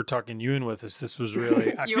talking Ewan with us. This was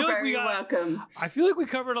really. You're very welcome. I feel like we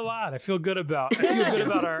covered a lot. I feel good about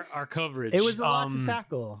our coverage. It was a lot to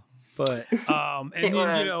tackle, but and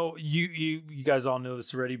then you guys all know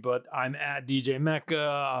this already, but I'm at DJ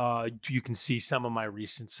Mecca. You can see some of my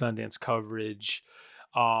recent Sundance coverage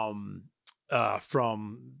from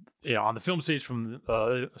on the film stage from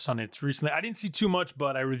Sundance recently. I didn't see too much,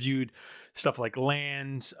 but I reviewed stuff like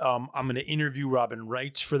Land. I'm going to interview Robin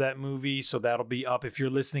Wright for that movie, so that'll be up. If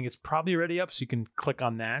you're listening, it's probably already up, so you can click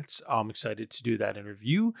on that. I'm excited to do that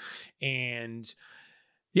interview. And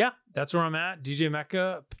yeah, that's where I'm at. DJ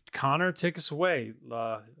Mecca, Connor, take us away.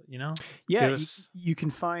 Yeah, you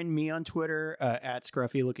can find me on Twitter at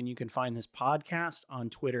Scruffy. And you can find this podcast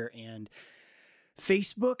on Twitter and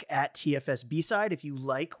Facebook at TFS B-Side. If you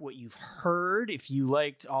like what you've heard, if you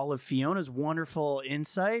liked all of Fiona's wonderful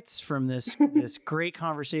insights from this great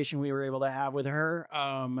conversation we were able to have with her,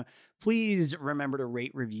 please remember to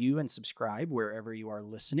rate, review, and subscribe wherever you are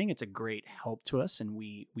listening. It's a great help to us, and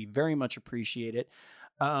we very much appreciate it.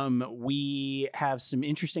 We have some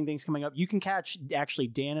interesting things coming up. You can catch actually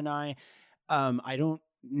Dan and I don't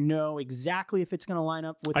know exactly if it's going to line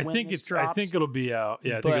up with when this drops. I think it'll be out.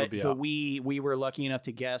 Yeah, I think it'll be out. But we were lucky enough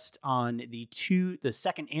to guest on the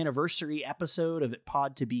second anniversary episode of It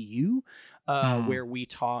Pod to Be You, where we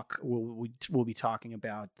talk. We'll be talking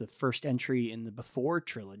about the first entry in the Before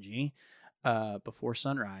trilogy, Before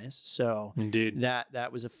Sunrise. So indeed,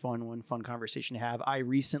 that was a fun conversation to have. I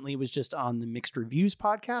recently was just on the Mixed Reviews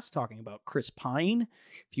podcast talking about Chris Pine.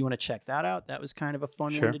 If you want to check that out, that was kind of a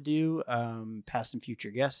fun one to do. Past and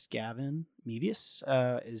future guest Gavin Mevius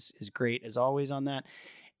is great as always on that.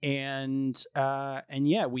 And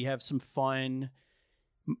yeah, we have some fun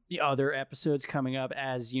other episodes coming up.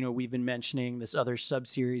 As you know, we've been mentioning this other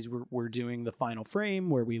sub-series we're doing, The Final Frame,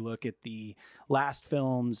 where we look at the last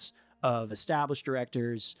films of established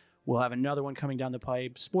directors. We'll have another one coming down the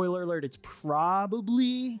pipe. Spoiler alert, it's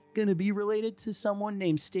probably going to be related to someone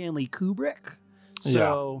named Stanley Kubrick.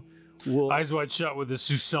 So we'll Eyes Wide Shut with the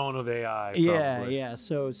Susan of AI. Probably. Yeah.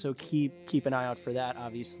 So keep an eye out for that,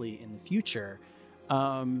 obviously, in the future.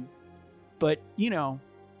 But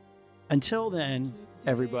until then,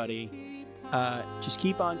 everybody, just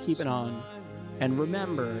keep on keeping on, and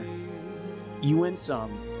remember, you win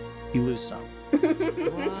some, you lose some.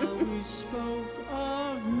 While we spoke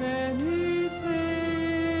of many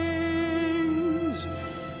things,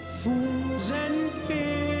 fools and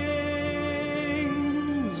kings,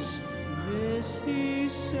 this he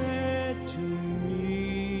said to me.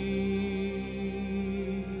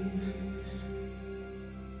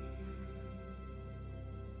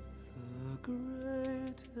 The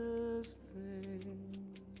greatest thing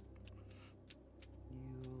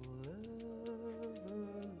you'll ever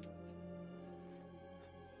learn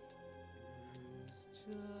is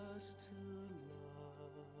just